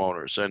future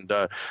homeowners. And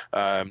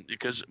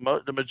because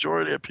the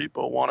majority of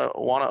people want to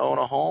own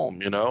a home,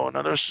 and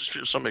there's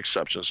some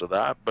exceptions to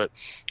that. But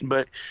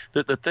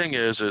the thing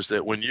is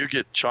that when you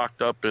get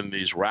chalked up in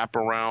these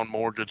wraparound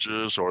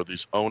mortgages or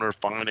these owner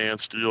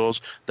finance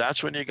deals,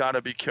 that's when you got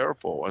to be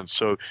careful. And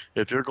so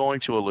if you're going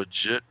to a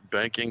legit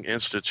banking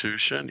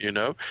institution,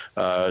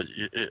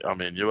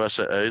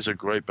 USAA is a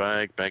great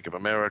bank, Bank of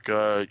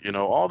America,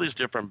 all these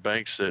different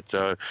banks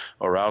that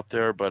are out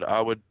there. But I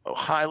would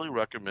highly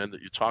recommend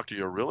that you talk to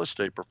your real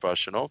estate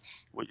professional.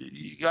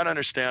 You got to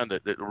understand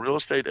that real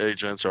estate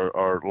agents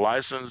are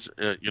licensed,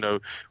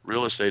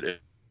 real estate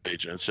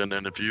agents. And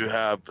then if you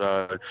have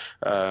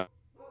a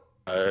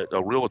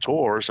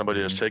realtor,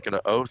 somebody has taken an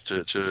oath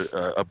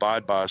to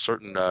abide by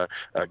certain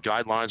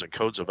guidelines and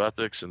codes of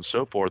ethics and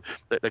so forth,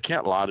 they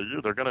can't lie to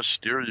you. They're going to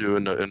steer you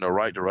in the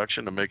right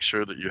direction to make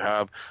sure that you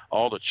have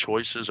all the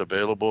choices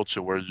available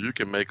to where you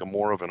can make a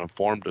more of an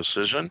informed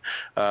decision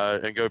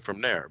and go from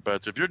there.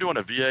 But if you're doing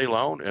a VA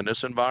loan in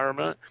this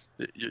environment,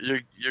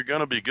 you're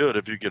going to be good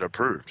if you get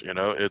approved.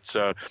 It's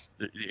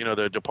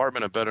the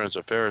Department of Veterans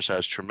Affairs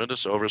has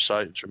tremendous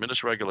oversight and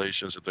tremendous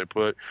regulations that they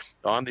put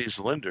on these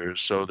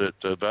lenders so that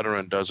the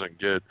veteran doesn't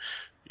get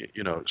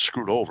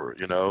screwed over.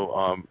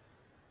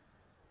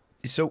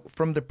 So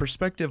from the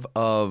perspective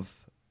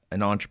of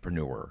an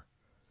entrepreneur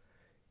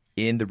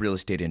in the real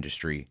estate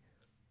industry,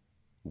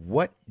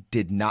 what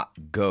did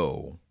not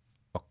go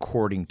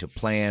according to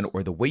plan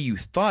or the way you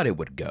thought it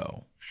would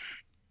go?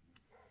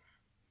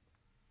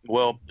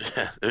 Well,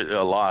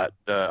 a lot.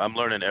 I'm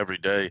learning every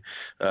day,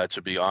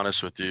 to be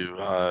honest with you.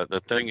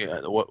 The thing,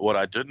 what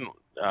I didn't,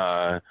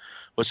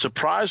 what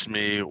surprised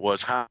me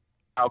was how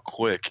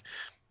quick,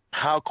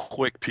 how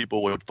quick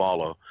people would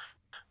follow.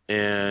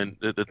 And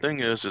the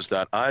thing is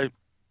that I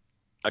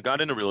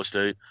got into real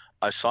estate.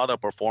 I saw the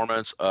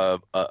performance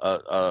of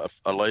a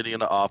lady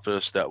in the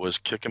office that was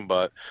kicking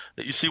butt.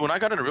 You see, when I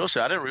got into real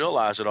estate, I didn't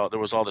realize that there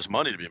was all this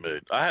money to be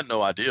made. I had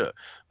no idea.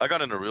 I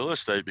got into real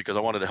estate because I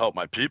wanted to help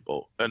my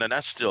people, and then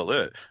that's still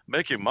it.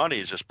 Making money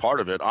is just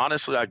part of it.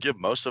 Honestly, I give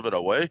most of it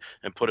away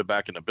and put it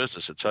back into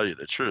business. To tell you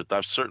the truth,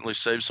 I've certainly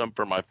saved some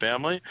for my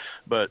family,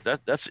 but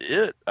that's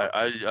it.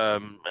 I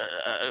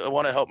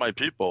want to help my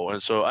people,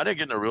 and so I didn't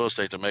get into real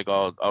estate to make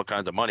all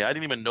kinds of money. I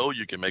didn't even know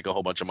you can make a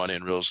whole bunch of money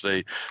in real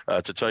estate,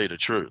 to tell you the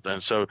truth.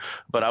 And so,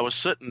 but I was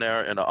sitting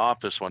there in the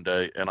office one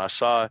day, and I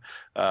saw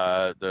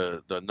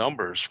the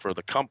numbers for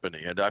the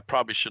company, and I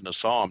probably shouldn't have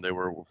saw them. They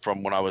were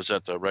from when I was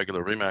at the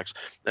regular Remax,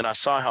 and I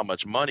saw how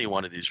much money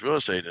one of these real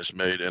estate agents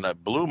made, and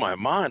it blew my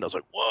mind. I was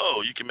like,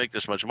 "Whoa, you can make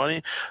this much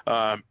money!"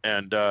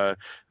 And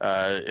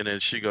then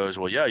she goes,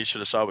 "Well, yeah, you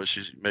should have saw what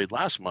she made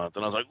last month."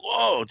 And I was like,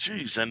 "Whoa,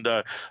 geez!" And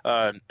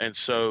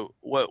so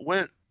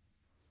what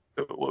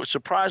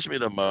surprised me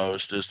the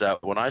most is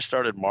that when I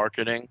started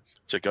marketing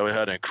to go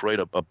ahead and create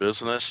a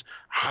business,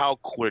 how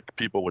quick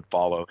people would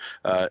follow,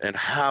 and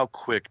how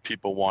quick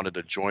people wanted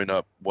to join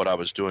up what I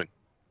was doing.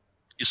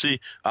 You see,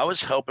 I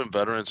was helping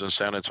veterans in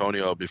San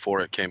Antonio before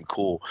it came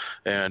cool,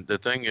 and the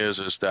thing is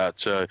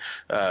that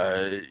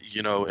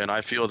and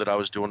I feel that I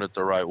was doing it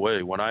the right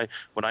way. When I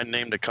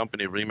named the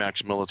company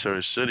Remax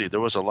Military City,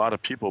 there was a lot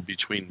of people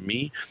between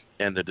me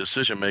and the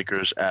decision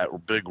makers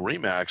at Big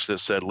Remax that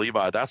said,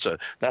 "Levi, that's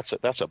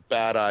a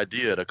bad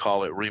idea to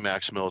call it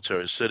Remax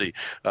Military City.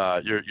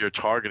 You're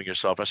targeting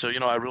yourself." I said,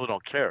 I really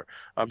don't care.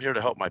 I'm here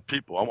to help my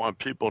people. I want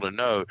people to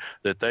know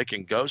that they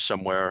can go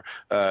somewhere,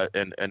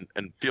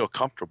 and feel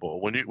comfortable.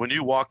 When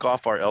you walk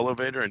off our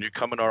elevator and you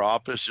come in our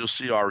office, you'll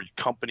see our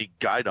company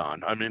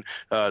guidon. I mean,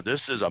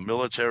 this is a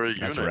military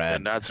That's unit, rad.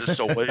 and that's just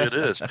the way it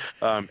is.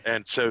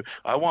 And so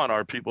I want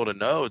our people to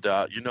know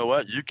that, you know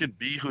what, you can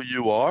be who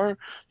you are,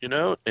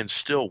 and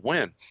still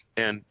win.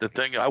 And the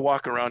thing, I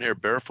walk around here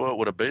barefoot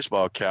with a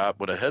baseball cap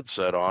with a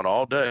headset on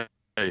all day.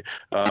 And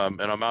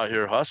I'm out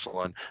here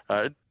hustling.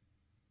 It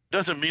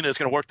doesn't mean it's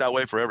going to work that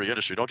way for every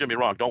industry. Don't get me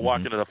wrong. Don't walk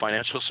into the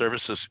financial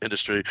services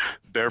industry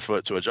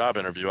barefoot to a job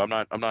interview. I'm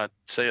not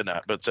saying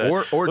that. But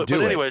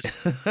do anyways,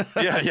 it.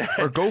 yeah.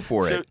 Or go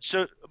for it.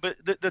 But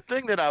the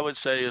thing that I would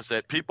say is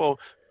that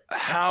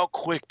how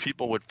quick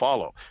people would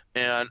follow.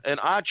 And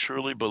I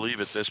truly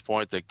believe at this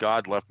point that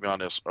God left me on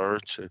this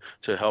earth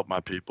to help my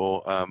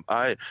people.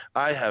 I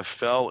have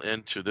fell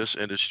into this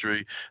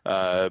industry,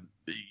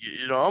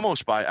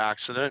 almost by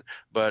accident,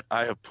 but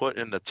I have put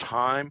in the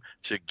time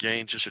to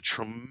gain just a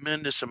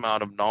tremendous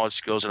amount of knowledge,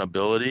 skills, and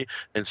ability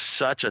in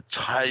such a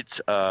tight,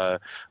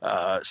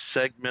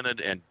 segmented,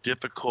 and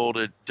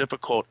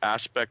difficult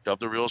aspect of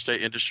the real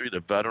estate industry, the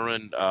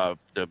veteran,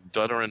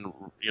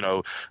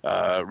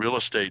 real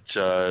estate,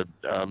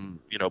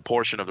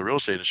 portion of the real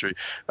estate industry.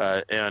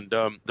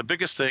 The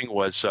biggest thing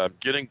was so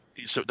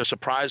the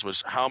surprise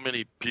was how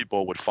many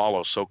people would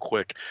follow so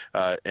quick,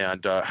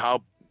 and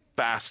how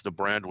fast the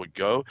brand would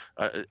go.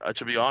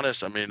 To be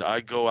honest, I mean,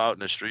 I go out in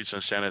the streets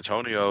in San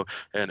Antonio,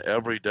 and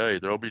every day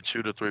there'll be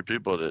 2 to 3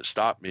 people that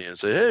stop me and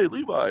say, "Hey,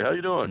 Levi, how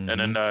you doing?"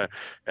 And I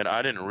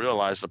didn't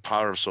realize the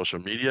power of social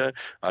media.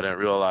 I didn't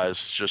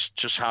realize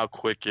just how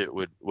quick it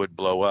would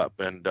blow up.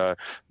 And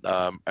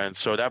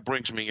so that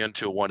brings me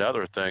into one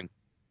other thing.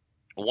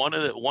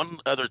 One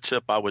other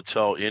tip I would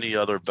tell any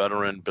other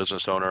veteran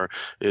business owner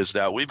is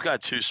that we've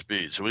got 2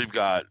 speeds. We've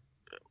got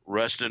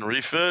rest and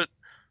refit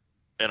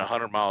and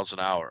 100 miles an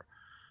hour.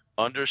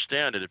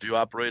 Understand that if you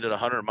operate at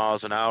 100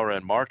 miles an hour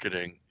in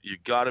marketing, you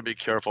got to be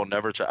careful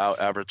never to out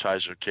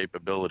advertise your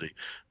capability,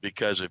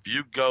 because if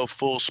you go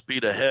full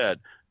speed ahead,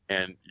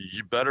 and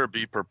you better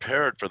be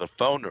prepared for the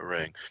phone to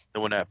ring,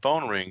 and when that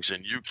phone rings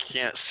and you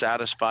can't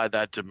satisfy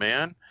that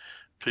demand,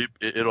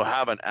 it'll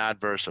have an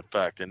adverse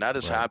effect. And that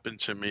has happened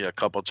to me a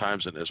couple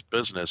times in this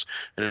business,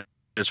 and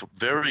it's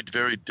very,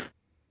 very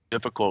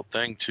difficult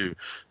thing to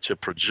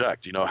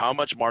project. How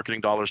much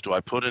marketing dollars do I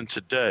put in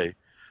today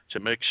to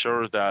make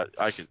sure that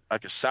I can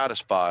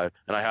satisfy,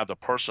 and I have the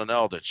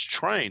personnel that's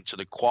trained to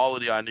the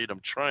quality I need them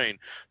trained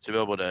to be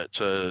able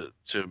to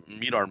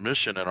meet our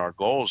mission and our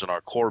goals and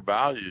our core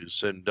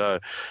values. And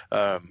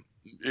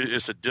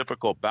it's a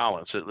difficult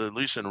balance. At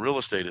least in real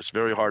estate, it's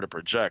very hard to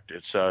project.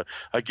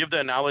 I give the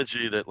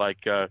analogy that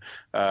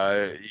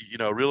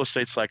real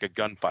estate's like a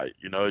gunfight.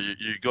 You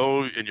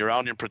go and you're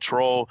out in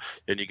patrol,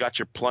 and you got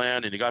your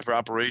plan, and you got your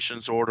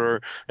operations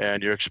order,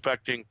 and you're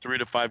expecting 3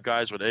 to 5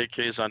 guys with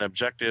AKs on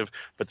objective.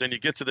 But then you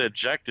get to the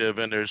objective,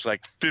 and there's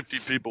like 50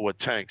 people with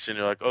tanks, and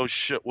you're like, "Oh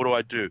shit, what do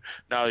I do?"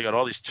 Now you got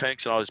all these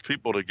tanks and all these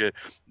people to get.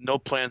 No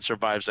plan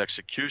survives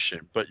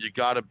execution, but you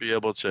got to be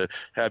able to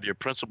have your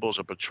principles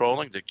of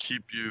patrolling to keep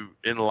keep you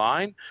in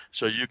line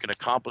so you can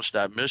accomplish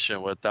that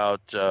mission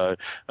without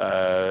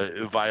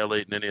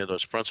violating any of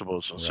those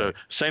principles. And so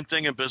same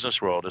thing in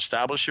business world.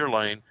 Establish your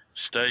lane,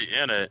 stay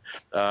in it.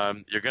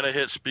 You're going to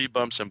hit speed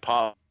bumps and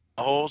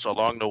potholes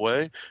along the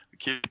way.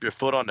 Keep your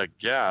foot on the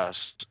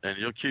gas and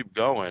you'll keep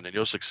going and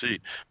you'll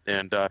succeed.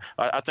 And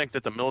I think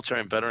that the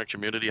military and veteran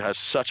community has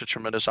such a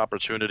tremendous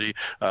opportunity.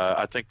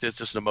 I think this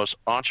is the most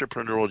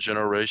entrepreneurial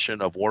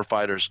generation of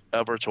warfighters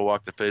ever to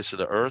walk the face of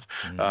the earth.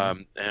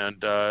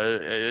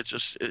 It's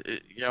just,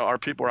 our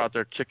people are out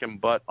there kicking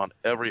butt on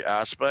every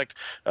aspect,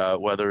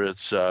 whether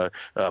it's a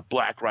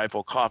Black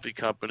Rifle Coffee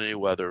Company,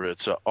 whether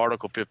it's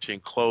Article 15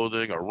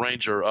 clothing or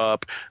Ranger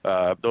Up.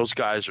 Those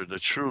guys are the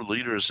true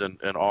leaders in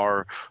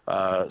our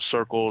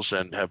circles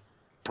and have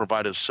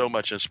provided so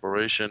much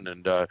inspiration.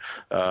 And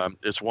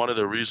it's one of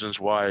the reasons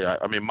why,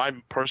 I mean, my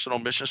personal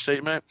mission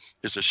statement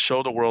is to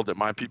show the world that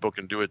my people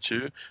can do it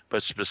too,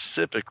 but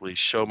specifically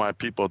show my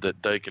people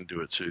that they can do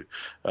it too.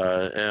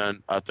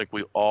 And I think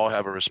we all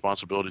have a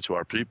responsibility to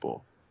our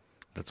people.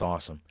 That's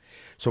awesome.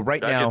 So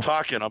right now, now,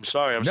 talking. I'm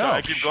sorry.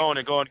 I keep going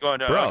and going.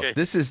 Bro, okay.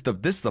 This is the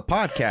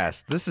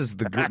podcast. This is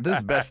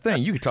the best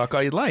thing. You can talk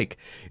all you like.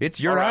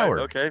 It's your hour.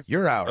 Okay.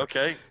 Your hour.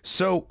 Okay.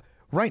 So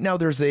right now,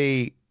 there's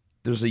a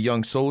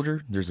young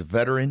soldier, there's a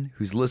veteran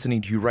who's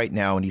listening to you right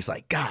now, and he's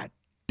like, God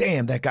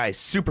damn, that guy is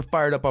super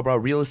fired up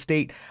about real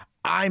estate.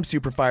 I'm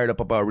super fired up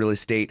about real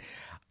estate.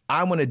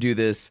 I want to do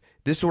this.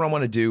 This is what I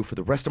want to do for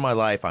the rest of my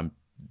life.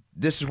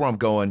 This is where I'm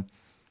going.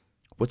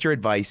 What's your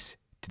advice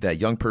to that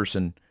young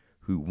person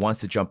who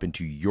wants to jump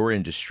into your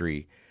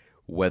industry,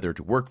 whether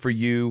to work for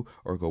you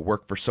or go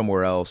work for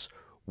somewhere else?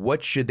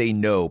 What should they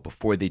know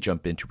before they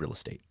jump into real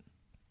estate?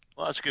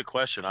 Well, that's a good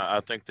question.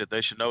 I think that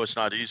they should know it's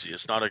not easy.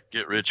 It's not a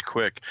get rich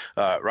quick.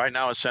 Right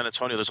now in San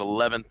Antonio, there's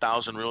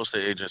 11,000 real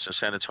estate agents in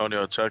San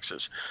Antonio,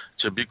 Texas.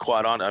 To be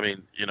quite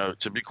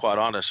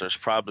honest, there's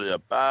probably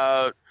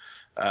about,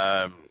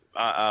 I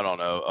don't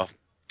know,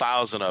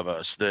 1,000 of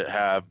us that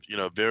have,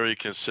 very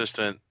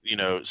consistent,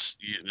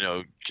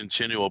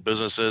 continual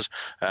businesses.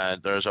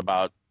 And there's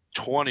about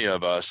 20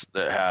 of us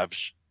that have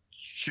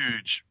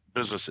huge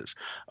businesses.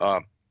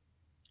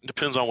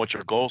 Depends on what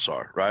your goals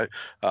are, right?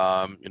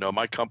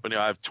 My company,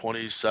 I have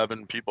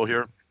 27 people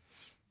here,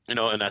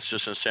 and that's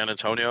just in San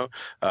Antonio.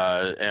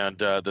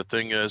 The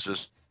thing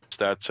is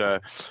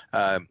that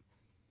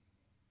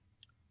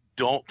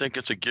don't think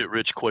it's a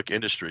get-rich-quick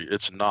industry.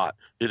 It's not.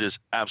 It is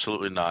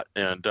absolutely not.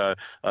 And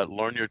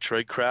learn your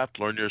trade craft,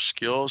 learn your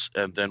skills,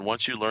 and then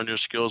once you learn your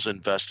skills,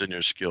 invest in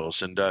your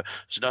skills. And there's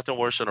nothing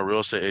worse than a real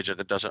estate agent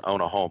that doesn't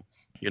own a home.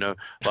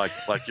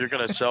 Like you're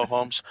going to sell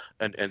homes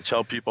and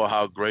tell people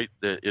how great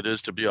it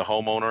is to be a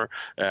homeowner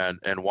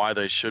and why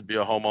they should be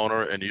a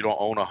homeowner, and you don't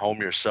own a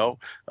home yourself.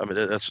 I mean,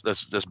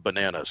 that's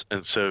bananas.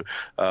 And so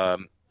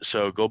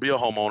go be a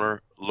homeowner,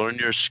 learn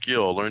your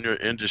skill, learn your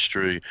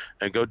industry,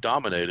 and go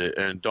dominate it.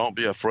 And don't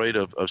be afraid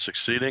of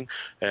succeeding.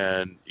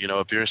 And,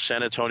 if you're in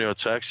San Antonio,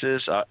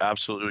 Texas, I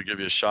absolutely would give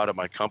you a shot at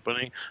my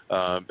company.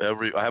 I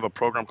have a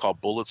program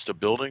called Bullets to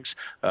Buildings,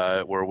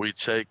 where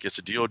it's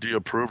a DOD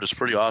approved. It's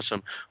pretty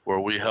awesome, where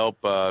we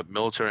help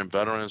military and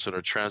veterans that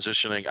are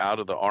transitioning out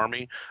of the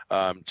Army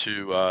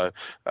to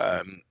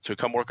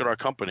come work at our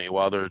company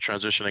while they're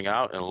transitioning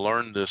out and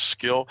learn this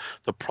skill.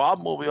 The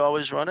problem we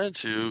always run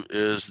into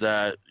is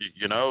that,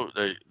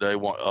 they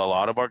want a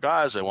lot of our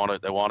guys.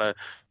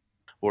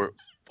 We're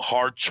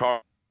hard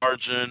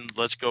charging.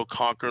 Let's go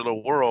conquer the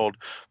world.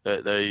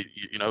 They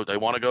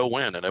want to go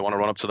win, and they want to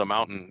run up to the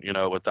mountain,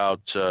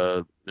 without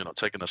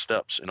taking the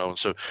steps, And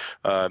so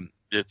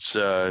it's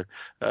I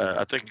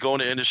think going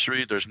to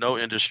industry, there's no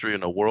industry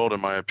in the world,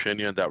 in my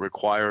opinion, that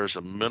requires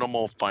a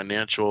minimal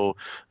financial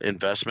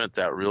investment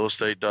that real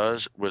estate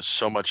does with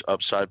so much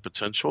upside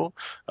potential.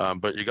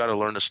 But you got to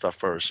learn this stuff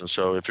first. And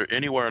so if you're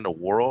anywhere in the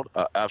world,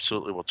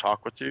 absolutely we'll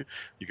talk with you.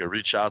 You can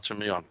reach out to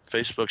me on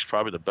Facebook's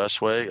probably the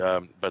best way.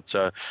 But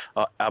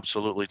I'll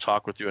absolutely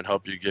talk with you and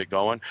help you get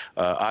going.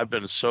 I've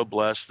been so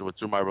blessed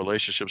through my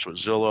relationships with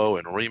Zillow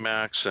and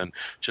Remax and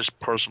just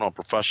personal and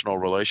professional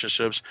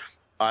relationships.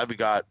 I've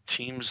got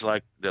teams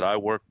like that I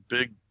work,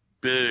 big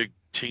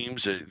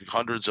teams,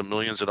 hundreds of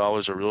millions of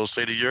dollars of real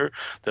estate a year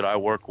that I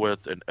work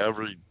with in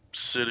every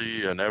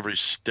city and every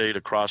state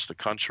across the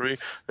country,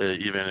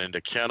 even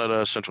into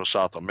Canada, Central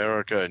South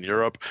America, and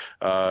Europe.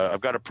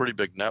 I've got a pretty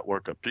big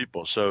network of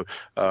people. So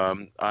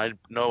I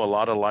know a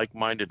lot of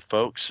like-minded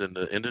folks in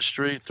the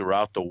industry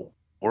throughout the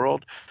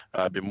world.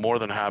 I'd be more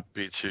than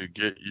happy to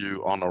get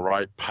you on the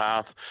right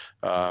path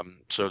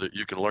so that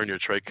you can learn your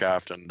trade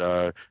craft and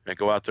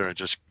go out there and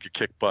just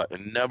kick butt,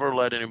 and never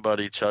let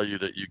anybody tell you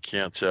that you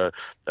can't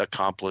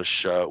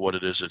accomplish what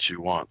it is that you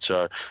want.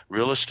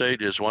 Real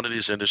estate is one of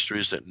these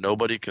industries that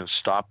nobody can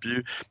stop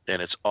you, and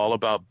it's all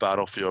about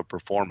battlefield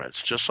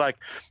performance. Just like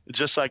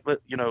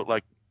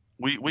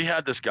we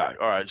had this guy.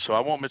 All right, so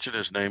I won't mention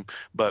his name,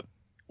 but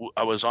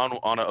I was on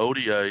an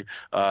ODA,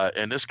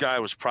 and this guy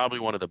was probably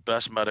one of the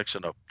best medics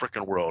in the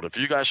freaking world. If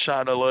you got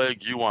shot in the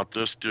leg, you want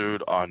this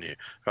dude on you,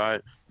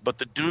 right? But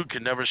the dude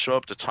could never show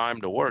up to time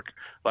to work.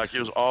 Like, he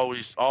was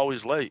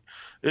always late.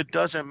 It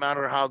doesn't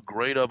matter how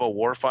great of a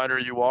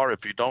warfighter you are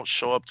if you don't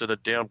show up to the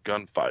damn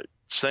gunfight.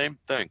 Same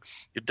thing.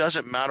 It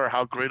doesn't matter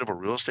how great of a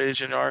real estate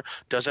agent you are.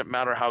 Doesn't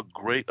matter how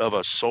great of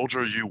a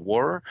soldier you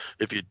were.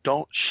 If you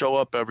don't show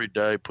up every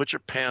day, put your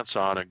pants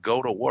on and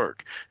go to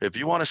work. If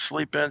you want to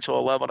sleep in till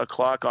 11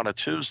 o'clock on a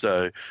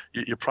Tuesday,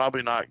 you're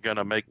probably not going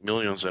to make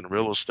millions in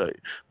real estate.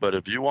 But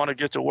if you want to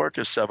get to work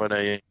at 7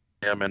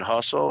 a.m. and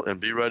hustle and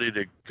be ready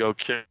to go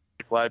kick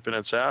life in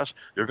its ass,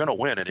 you're going to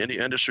win in any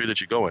industry that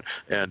you go in.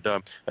 And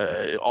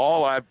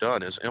all I've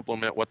done is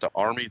implement what the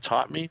Army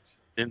taught me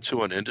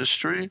into an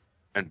industry,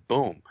 and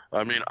boom.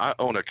 I mean, I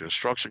own a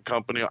construction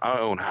company. I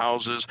own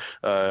houses.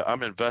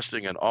 I'm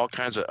investing in all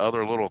kinds of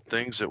other little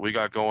things that we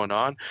got going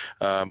on.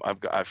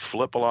 I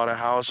flip a lot of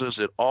houses.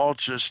 It all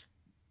just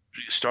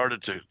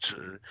started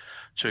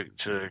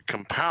to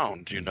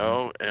compound, you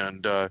know,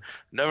 and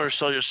never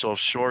sell yourself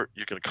short.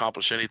 You can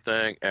accomplish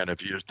anything. And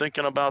if you're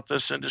thinking about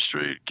this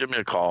industry, give me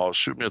a call,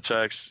 shoot me a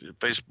text,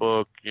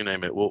 Facebook, you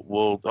name it.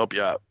 We'll help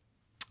you out.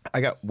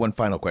 I got one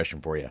final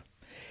question for you.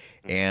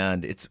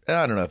 And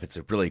I don't know if it's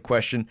a really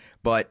question,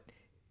 but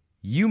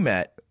you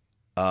met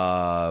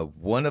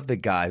one of the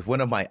guys,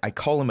 I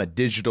call him a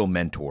digital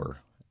mentor,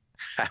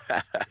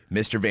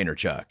 Mr.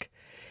 Vaynerchuk.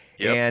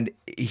 Yep. And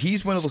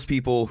he's one of those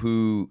people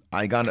who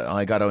I got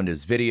on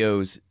his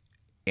videos,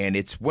 and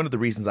it's one of the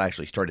reasons I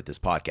actually started this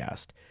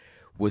podcast,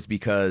 was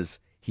because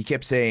he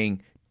kept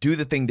saying, do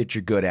the thing that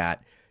you're good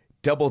at,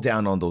 double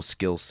down on those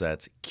skill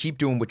sets, keep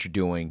doing what you're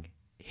doing,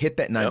 hit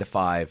that 9 to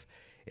 5.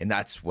 And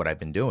that's what I've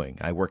been doing.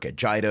 I work at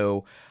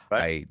Jido.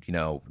 Right.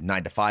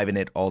 9 to 5 in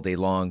it all day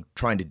long,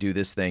 trying to do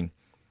this thing.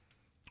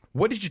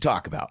 What did you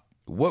talk about?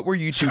 What were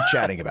you two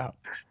chatting about?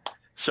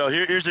 So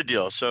here's the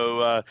deal.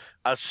 So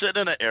I was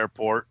sitting in an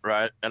airport,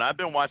 right? And I've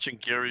been watching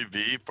Gary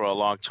Vee for a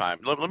long time.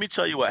 Let me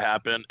tell you what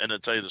happened, and then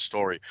tell you the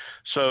story.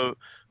 So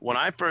when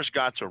I first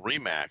got to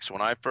Remax,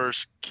 when I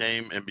first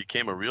came and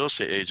became a real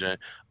estate agent,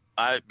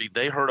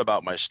 they heard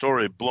about my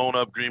story, blown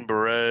up Green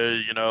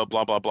Beret,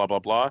 blah, blah, blah, blah,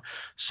 blah.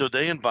 So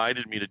they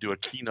invited me to do a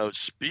keynote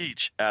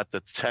speech at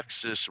the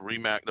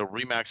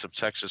Remax of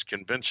Texas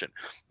convention.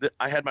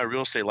 I had my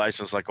real estate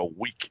license like a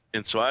week,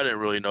 and so I didn't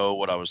really know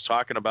what I was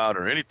talking about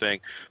or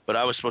anything, but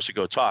I was supposed to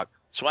go talk.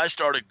 So I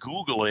started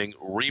Googling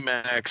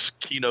Remax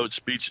keynote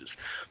speeches.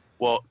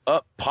 Well,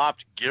 up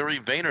popped Gary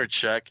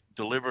Vaynerchuk,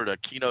 delivered a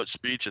keynote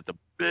speech at the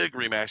big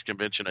Remax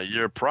convention a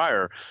year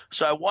prior.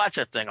 So I watched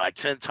that thing like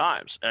 10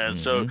 times. And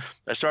so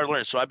I started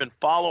learning. So I've been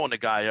following the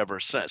guy ever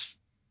since.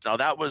 Now,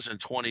 that was in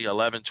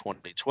 2011,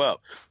 2012.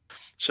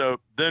 So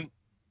then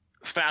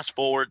fast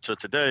forward to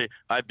today,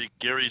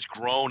 Gary's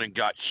grown and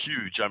got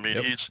huge. I mean,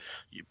 he's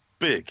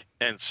big.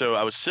 And so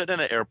I was sitting in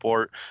an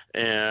airport,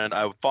 and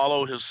I would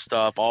follow his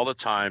stuff all the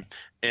time.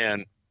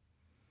 And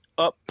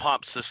up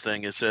pops this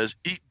thing. It says,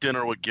 eat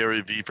dinner with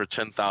Gary Vee for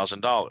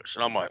 $10,000.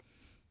 And I'm like,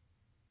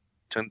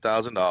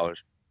 $10,000.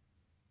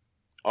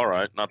 All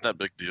right, not that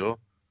big deal.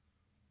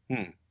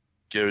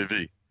 Gary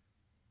Vee.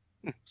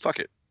 Fuck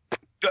it.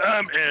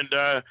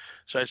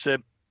 So I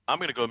said, I'm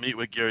going to go meet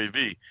with Gary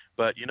Vee.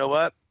 But you know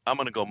what? I'm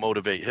going to go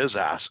motivate his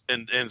ass.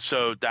 And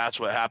so that's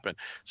what happened.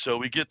 So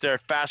we get there,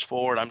 fast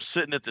forward. I'm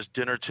sitting at this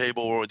dinner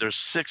table where there's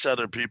 6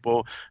 other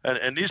people.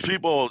 And these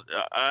people,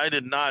 I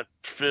did not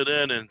fit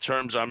in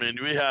terms, I mean,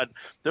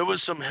 there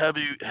was some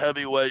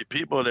heavyweight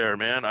people there,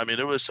 man. I mean,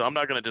 I'm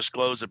not going to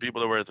disclose the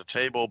people that were at the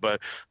table, but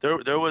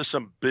there was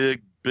some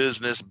big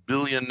business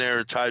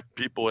billionaire type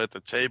people at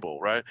the table,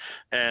 right?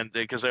 And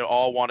because they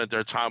all wanted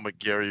their time with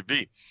Gary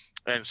Vee.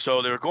 And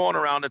so they're going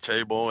around the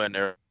table, and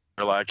they're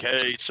like,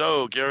 hey,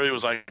 so Gary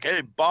was like,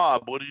 hey,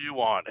 Bob, what do you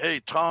want?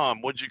 Hey,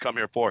 Tom, what'd you come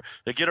here for?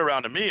 They get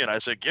around to me, and I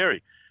said,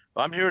 Gary,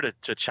 I'm here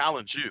to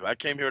challenge you. I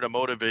came here to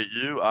motivate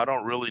you. I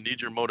don't really need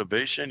your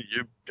motivation.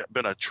 You've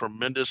been a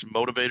tremendous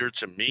motivator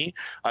to me.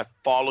 I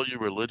follow you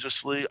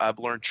religiously. I've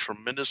learned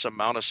tremendous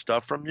amount of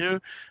stuff from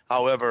you.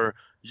 However,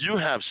 you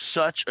have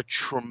such a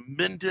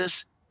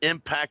tremendous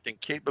impact and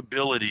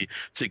capability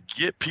to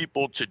get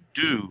people to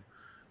do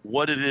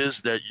what it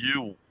is that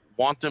you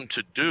want them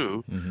to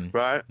do,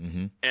 right?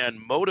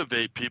 And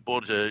motivate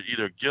people to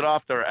either get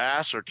off their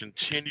ass or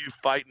continue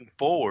fighting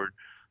forward,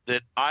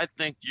 that I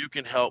think you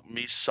can help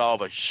me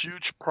solve a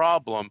huge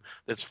problem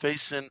that's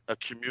facing a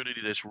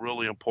community that's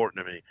really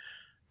important to me.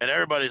 And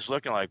everybody's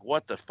looking like,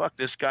 what the fuck?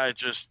 This guy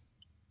just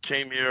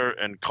came here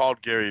and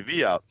called Gary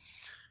Vee out.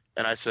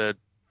 And I said,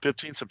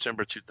 15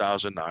 September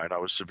 2009, I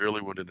was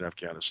severely wounded in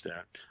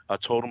Afghanistan. I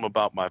told him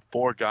about my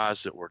 4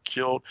 guys that were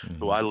killed,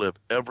 who I live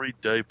every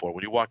day for.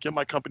 When you walk in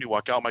my company,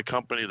 walk out my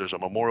company, there's a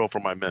memorial for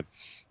my men.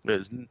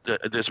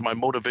 It's my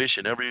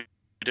motivation every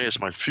day. It's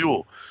my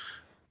fuel.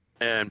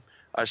 And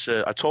I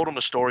told him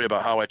a story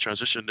about how I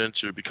transitioned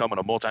into becoming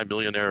a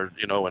multimillionaire,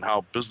 and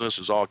how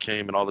businesses all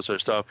came and all this other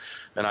stuff.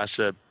 And I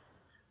said,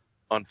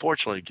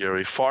 unfortunately,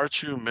 Gary, far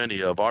too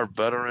many of our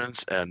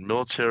veterans and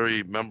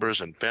military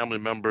members and family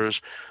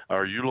members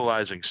are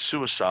utilizing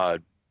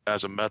suicide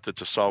as a method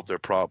to solve their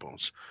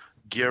problems.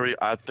 Gary,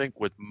 I think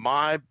with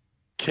my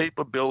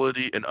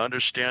capability and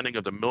understanding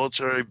of the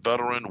military,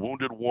 veteran,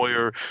 wounded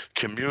warrior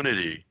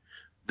community,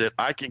 that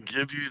I can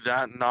give you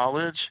that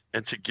knowledge,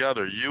 and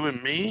together, you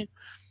and me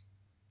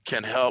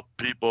can help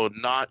people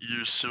not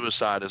use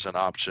suicide as an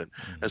option.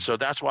 Mm-hmm. And so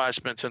that's why I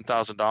spent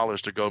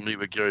 $10,000 to go meet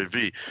with Gary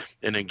Vee.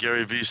 And then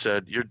Gary Vee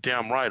said, "You're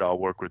damn right, I'll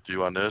work with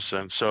you on this."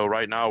 And so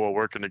right now we're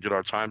working to get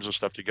our times and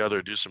stuff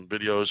together, do some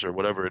videos or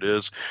whatever it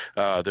is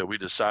that we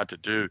decide to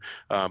do.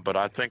 But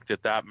I think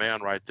that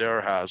man right there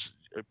has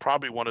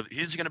probably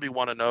he's going to be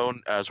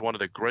known as one of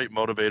the great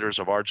motivators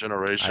of our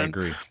generation. I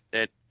agree.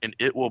 And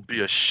it will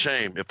be a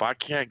shame if I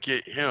can't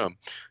get him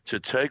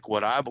to take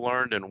what I've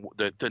learned and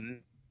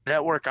the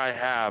network I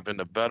have in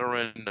the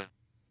veteran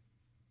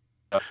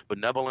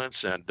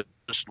benevolence and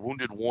just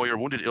wounded warrior,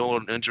 wounded, ill,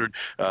 and injured,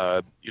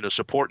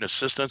 support and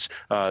assistance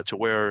to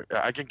where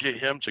I can get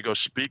him to go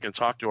speak and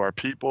talk to our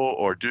people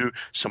or do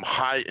some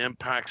high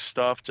impact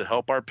stuff to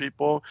help our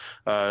people.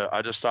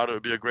 I just thought it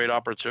would be a great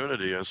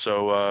opportunity. And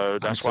so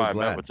that's why I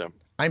met with him.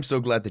 I'm so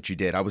glad that you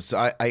did.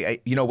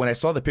 When I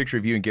saw the picture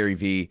of you and Gary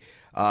Vee,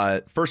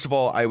 first of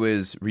all, I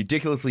was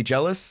ridiculously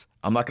jealous.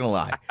 I'm not going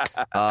to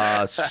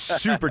lie.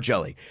 Super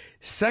jelly.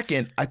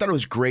 Second, I thought it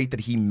was great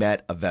that he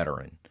met a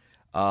veteran,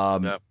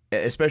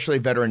 especially a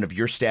veteran of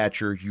your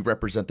stature. You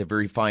represent the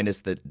very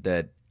finest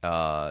that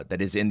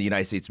is in the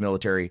United States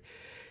military.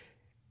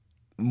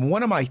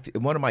 One of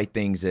my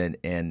things,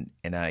 and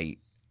I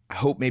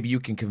hope maybe you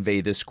can convey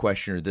this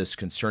question or this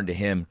concern to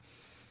him,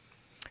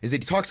 is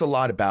that he talks a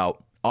lot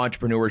about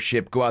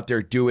entrepreneurship. Go out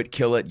there, do it,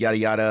 kill it, yada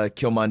yada,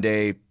 kill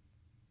Monday,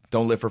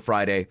 don't live for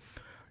Friday.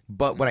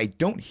 But what I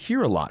don't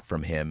hear a lot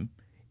from him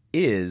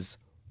is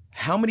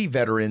how many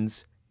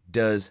veterans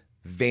does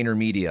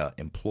VaynerMedia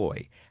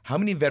employ? How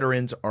many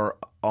veterans are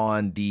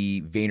on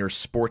the Vayner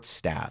sports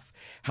staff?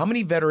 How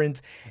many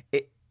veterans?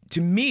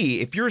 To me,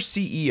 if you're a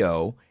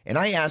CEO and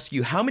I ask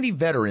you how many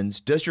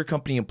veterans does your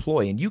company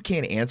employ and you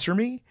can't answer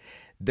me,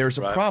 there's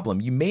a problem.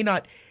 You may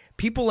not.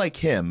 People like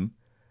him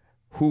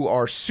who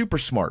are super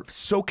smart,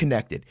 so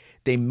connected,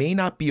 they may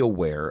not be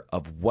aware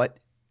of what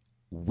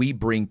we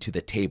bring to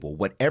the table,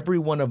 what every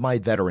one of my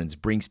veterans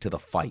brings to the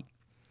fight.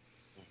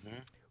 Mm-hmm.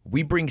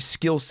 We bring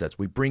skill sets,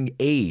 we bring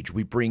age,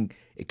 we bring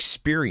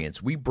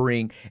experience,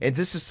 and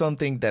this is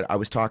something that I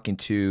was talking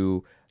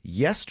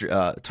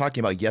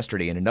about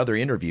yesterday in another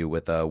interview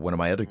with one of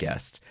my other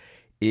guests,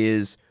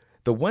 is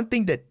the one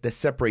thing that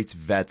separates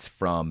vets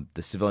from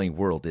the civilian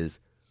world is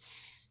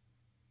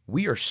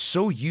we are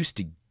so used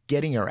to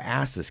getting our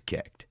asses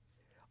kicked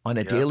on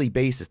a daily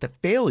basis. The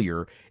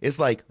failure is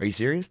like, are you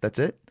serious? That's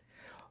it?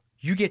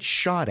 You get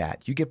shot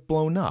at, you get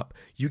blown up,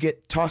 you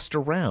get tossed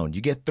around,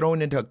 you get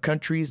thrown into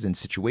countries and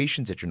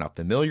situations that you're not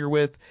familiar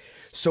with.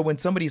 So when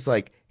somebody's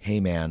like, hey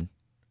man,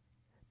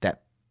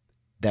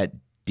 that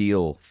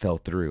deal fell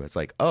through, it's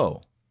like,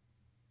 oh,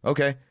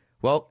 okay,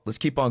 well, let's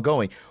keep on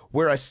going.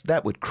 Whereas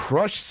that would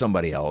crush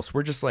somebody else.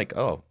 We're just like,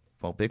 oh,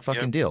 well, big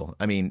fucking deal.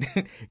 I mean,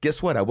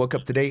 guess what? I woke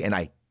up today and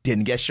I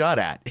didn't get shot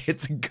at.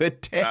 It's a good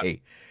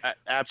day.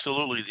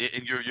 Absolutely.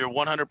 You're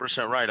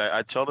 100% right.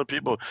 I tell the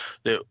people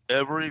that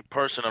every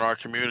person in our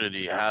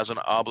community has an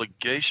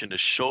obligation to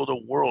show the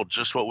world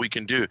just what we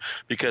can do,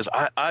 because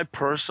I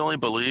personally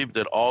believe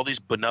that all these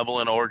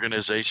benevolent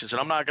organizations, and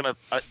I'm not going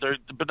to,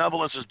 the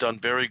benevolence has done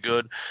very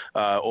good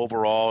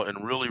overall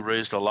and really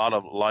raised a lot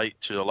of light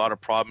to a lot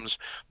of problems.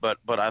 But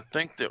I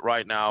think that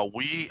right now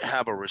we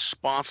have a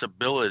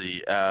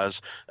responsibility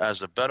as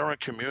a veteran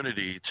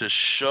community to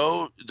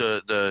show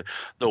the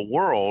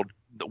world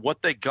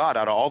what they got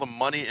out of all the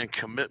money and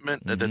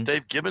commitment that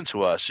they've given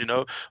to us.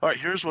 All right,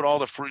 here's what all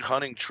the free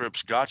hunting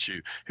trips got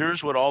you.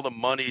 Here's what all the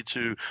money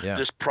to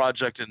this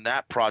project and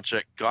that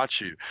project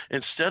got you.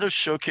 Instead of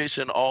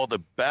showcasing all the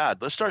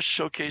bad, let's start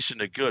showcasing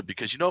the good,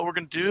 because you know what we're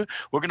going to do?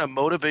 We're going to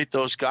motivate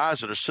those guys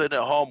that are sitting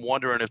at home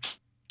wondering if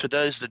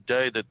today's the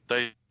day that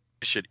they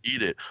should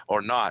eat it or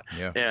not.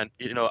 And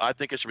I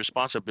think it's a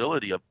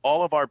responsibility of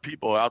all of our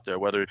people out there,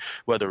 whether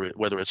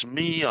it's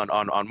me on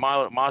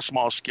my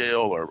small scale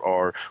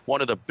or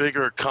one of the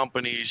bigger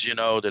companies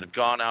that have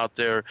gone out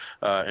there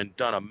and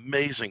done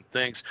amazing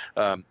things.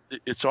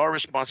 It's our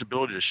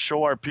responsibility to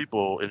show our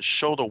people and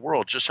show the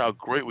world just how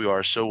great we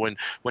are. So when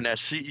that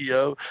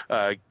CEO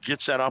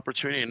gets that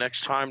opportunity,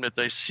 next time that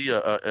they see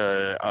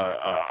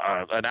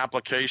an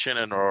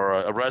application or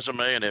a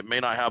resume, and it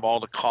may not have all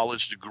the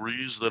college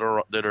degrees that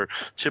are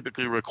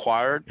typically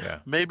required,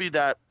 maybe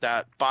that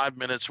 5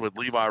 minutes with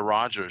Levi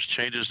Rodgers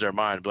changes their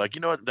mind. Be like,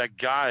 you know what, that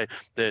guy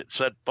that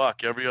said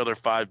fuck every other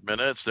 5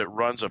 minutes, that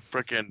runs a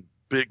freaking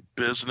big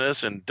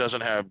business and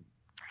doesn't have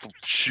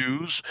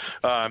shoes,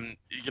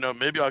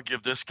 maybe I'll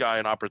give this guy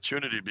an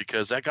opportunity,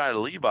 because that guy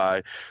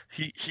Levi,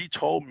 he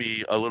told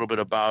me a little bit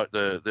about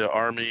the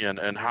Army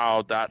and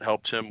how that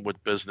helped him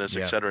with business,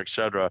 et cetera, et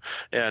cetera.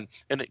 And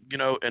then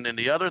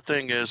the other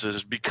thing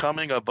is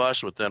becoming of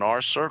us within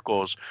our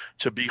circles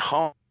to be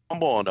humble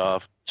humble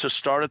enough to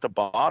start at the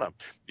bottom.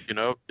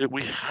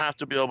 We have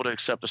to be able to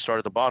accept to start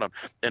at the bottom.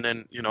 And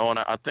then, and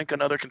I think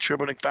another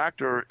contributing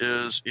factor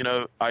is,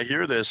 I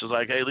hear this is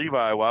like, hey,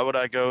 Levi, why would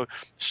I go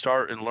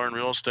start and learn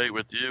real estate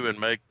with you and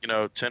make,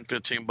 10,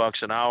 15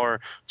 bucks an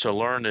hour to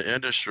learn the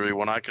industry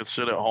when I could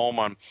sit at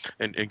home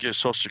and get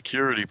Social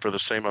Security for the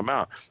same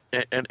amount?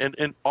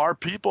 And our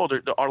people,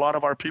 a lot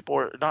of our people,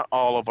 are not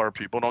all of our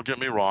people, don't get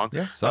me wrong.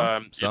 Yeah,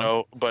 some.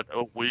 But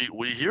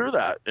we hear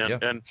that.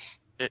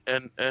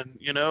 And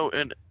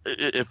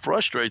it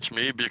frustrates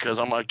me because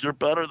I'm like, you're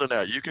better than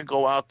that. You can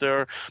go out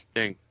there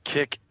and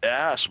kick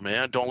ass,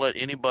 man. Don't let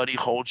anybody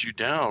hold you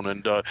down,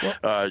 and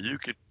you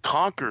can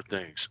conquer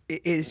things.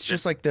 It's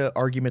just like the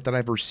argument that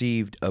I've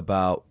received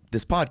about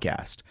this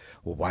podcast.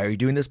 Well, why are you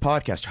doing this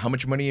podcast? How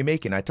much money are you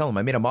making? I tell them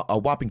I made a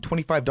whopping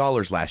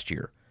 $25 last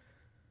year.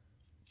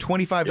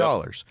 $25.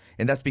 Yep.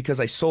 And that's because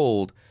I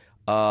sold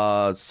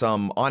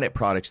some On-It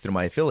products through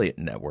my affiliate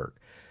network.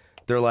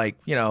 They're like,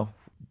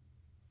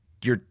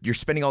 you're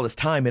spending all this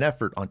time and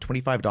effort on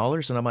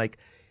 $25, and I'm like,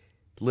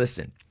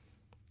 listen,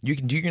 you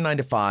can do your 9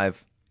 to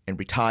 5 and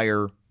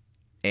retire,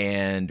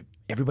 and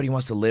everybody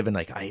wants to live in,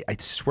 like, I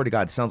swear to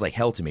God, it sounds like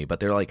hell to me, but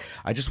they're like,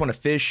 I just want to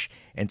fish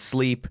and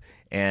sleep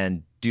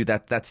and do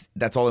that.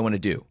 That's all I want to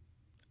do.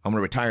 I'm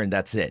gonna retire and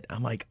that's it.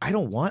 I'm like, I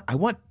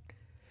want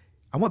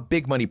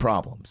big money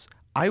problems.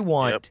 I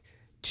want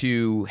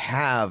to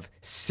have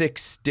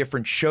 6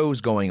 different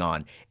shows going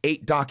on,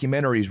 8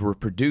 documentaries we're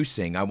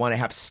producing. I want to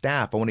have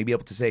staff. I want to be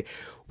able to say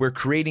we're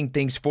creating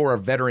things for our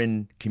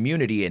veteran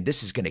community, and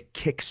this is going to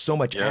kick so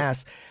much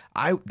ass.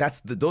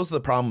 Those are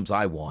the problems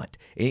I want.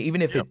 And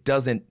even if it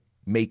doesn't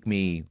make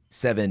me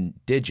 7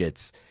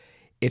 digits,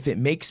 if it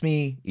makes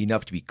me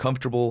enough to be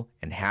comfortable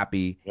and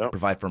happy,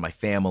 provide for my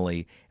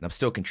family, and I'm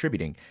still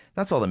contributing,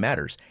 that's all that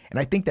matters. And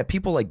I think that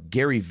people like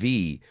Gary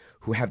Vee,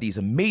 who have these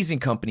amazing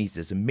companies,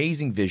 this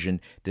amazing vision,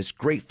 this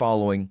great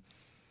following,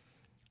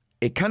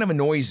 it kind of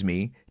annoys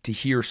me to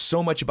hear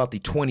so much about the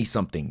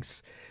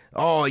 20-somethings.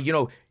 Oh,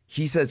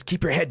 he says,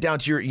 keep your head down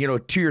to your,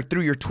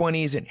 through your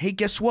 20s. And hey,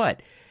 guess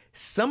what?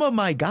 Some of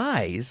my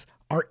guys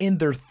are in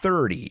their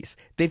 30s.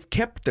 They've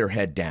kept their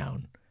head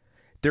down.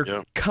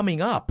 They're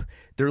coming up.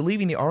 They're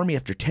leaving the Army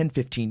after 10,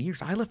 15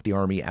 years. I left the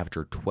Army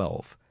after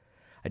 12.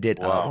 I did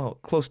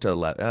close to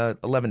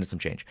 11 and some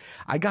change.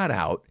 I got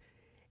out,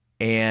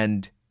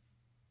 and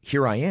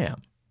here I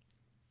am.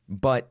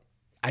 But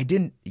I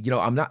didn't,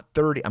 I'm not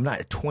 30. I'm not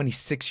a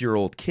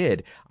 26-year-old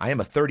kid. I am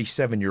a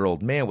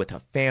 37-year-old man with a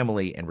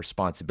family and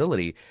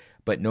responsibility.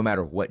 But no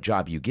matter what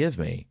job you give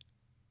me,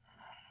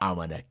 I'm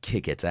going to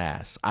kick its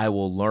ass. I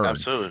will learn.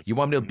 Absolutely. You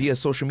want me to be a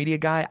social media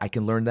guy? I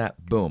can learn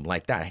that. Boom,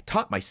 like that. I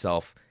taught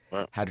myself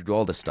how to do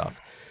all this stuff.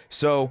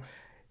 So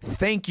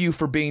thank you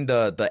for being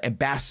the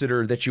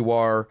ambassador that you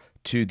are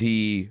to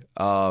the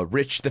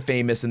rich, the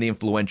famous, and the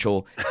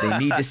influential. They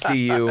need to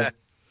see you.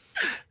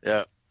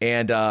 Yeah.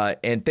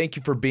 And thank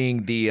you for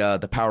being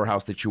the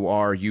powerhouse that you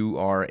are. You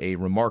are a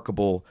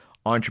remarkable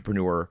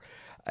entrepreneur.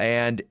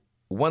 And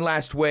one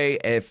last way,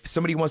 if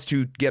somebody wants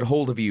to get a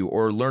hold of you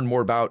or learn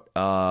more about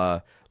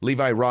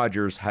Levi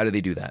Rodgers, how do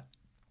they do that?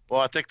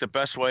 Well, I think the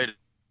best way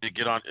to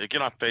get on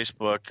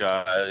Facebook,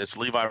 it's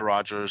Levi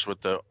Rodgers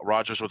with the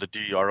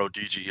D,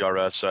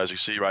 Rodgers, as you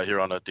see right here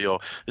on the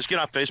deal. Just get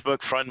on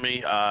Facebook, friend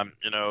me, and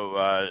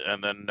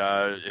then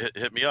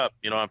hit me up,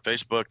 on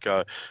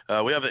Facebook.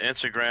 We have an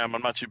Instagram.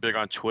 I'm not too big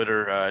on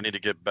Twitter. I need to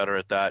get better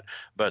at that.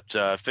 But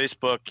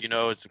Facebook,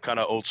 it's kind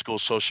of old school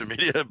social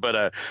media.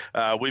 But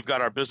we've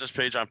got our business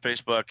page on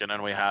Facebook, and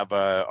then we have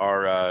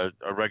our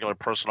regular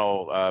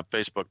personal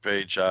Facebook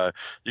page.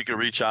 You can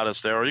reach out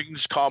us there, or you can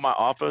just call my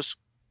office.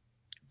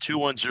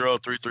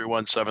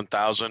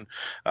 210-331-7000,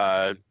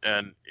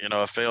 and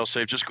a fail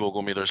safe, just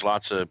Google me. There's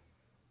lots of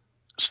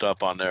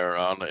stuff on there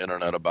on the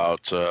internet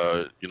about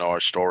our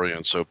story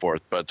and so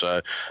forth. But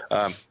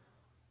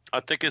I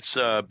think it's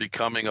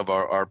becoming of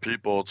our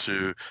people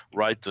to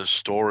write the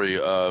story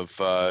of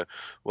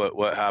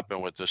what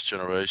happened with this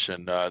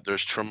generation.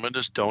 There's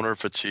tremendous donor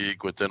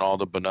fatigue within all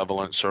the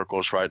benevolent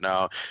circles right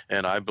now,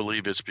 and I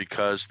believe it's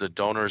because the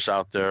donors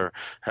out there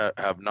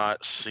have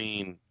not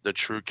seen the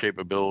true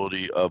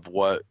capability of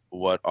what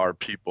our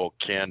people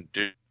can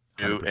do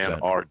 100%. And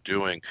are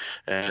doing.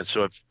 And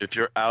so if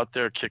you're out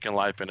there kicking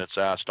life in its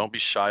ass, don't be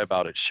shy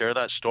about it. Share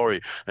that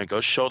story and go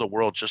show the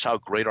world just how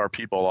great our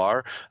people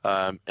are.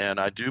 And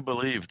I do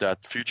believe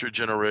that future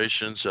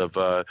generations of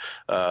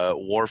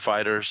war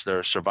fighters,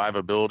 their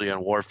survivability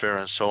in warfare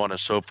and so on and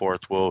so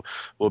forth will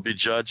be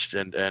judged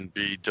and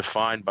be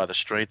defined by the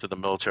strength of the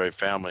military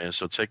family. And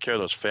so take care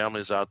of those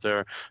families out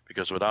there,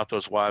 because without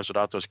those wives,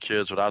 without those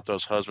kids, without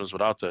those husbands,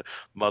 without the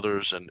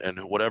mothers and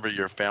whatever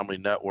your family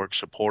network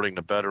supporting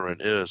the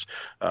veteran is,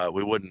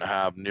 we wouldn't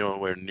have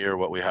nowhere near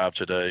what we have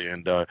today.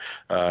 And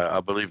I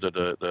believe that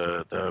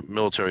the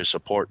military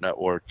support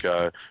network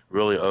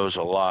really owes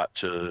a lot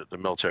to the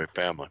military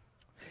family.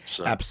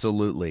 So.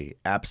 Absolutely.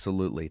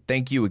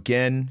 Thank you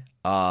again,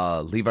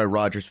 Levi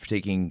Rodgers, for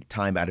taking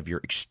time out of your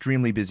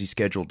extremely busy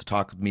schedule to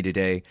talk with me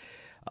today.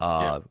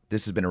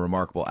 This has been a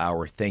remarkable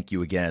hour. Thank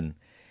you again.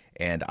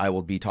 and I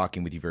will be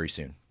talking with you very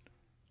soon.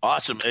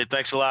 Awesome. Hey,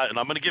 thanks a lot. And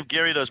I'm going to give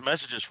Gary those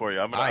messages for you.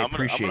 I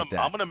appreciate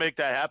that. I'm going to make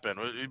that happen.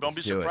 Don't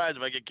be do it. surprised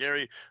if I get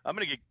Gary. I'm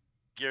going to get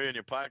Gary on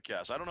your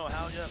podcast. I don't know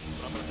how yet,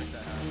 but I'm going to make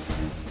that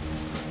happen.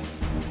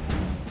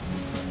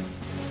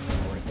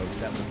 All right, folks,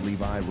 that was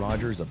Levi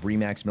Rodgers of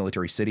Remax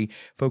Military City.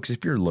 Folks,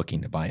 if you're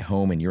looking to buy a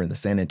home and you're in the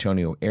San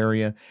Antonio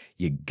area,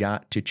 you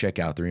got to check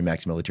out the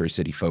Remax Military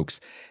City, folks.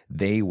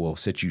 They will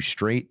set you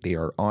straight. They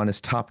are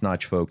honest,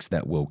 top-notch folks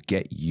that will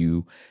get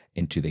you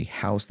into the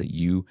house that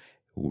you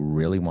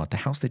really want, the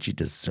house that you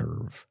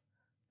deserve,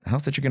 the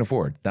house that you can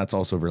afford. That's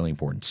also really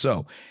important.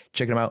 So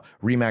check them out,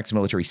 Remax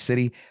Military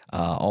City.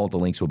 All the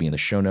links will be in the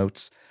show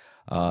notes.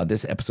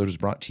 This episode is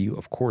brought to you,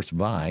 of course,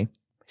 by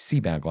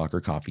Seabag Locker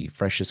Coffee.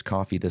 Freshest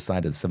coffee this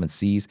side of the 7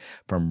 Seas,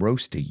 from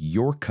roast to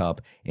your cup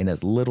in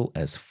as little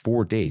as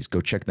 4 days. Go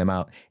check them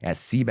out at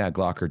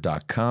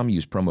seabaglocker.com.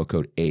 Use promo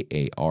code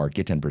AAR.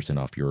 Get 10%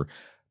 off your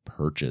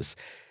purchase.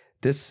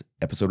 This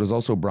episode is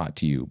also brought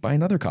to you by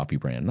another coffee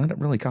brand. Not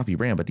really a coffee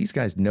brand, but these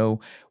guys know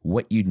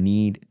what you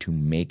need to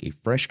make a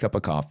fresh cup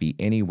of coffee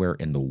anywhere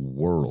in the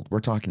world. We're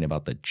talking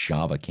about the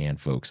Java Can,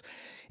 folks.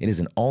 It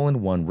is an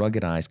all-in-one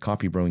ruggedized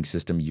coffee brewing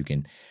system. You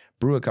can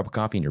brew a cup of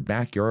coffee in your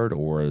backyard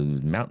or a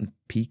mountain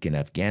peak in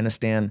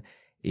Afghanistan.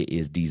 It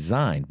is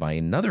designed by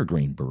another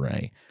Green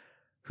Beret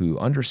who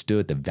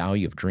understood the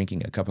value of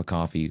drinking a cup of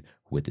coffee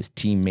with his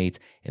teammates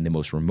in the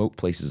most remote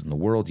places in the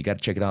world. You got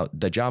to check it out,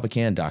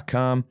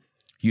 thejavacan.com.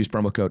 Use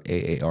promo code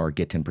AAR,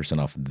 get 10%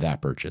 off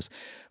that purchase.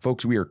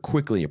 Folks, we are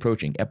quickly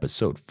approaching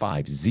episode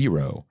 50.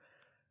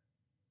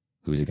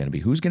 Who's it going to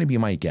be? Who's going to be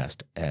my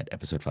guest at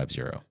episode 50?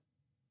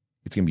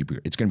 It's going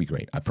to be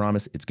great. I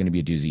promise it's going to be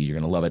a doozy. You're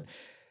going to love it.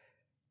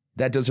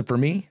 That does it for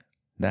me.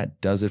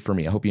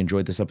 I hope you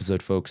enjoyed this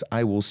episode, folks.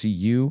 I will see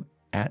you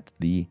at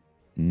the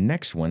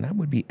next one. That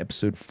would be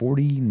episode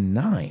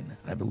 49,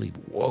 I believe.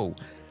 Whoa.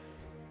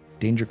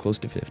 Danger close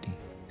to 50.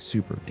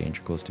 Super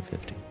danger close to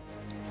 50.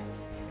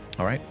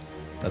 All right.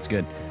 That's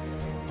good.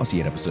 I'll see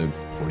you at episode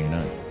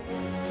 49.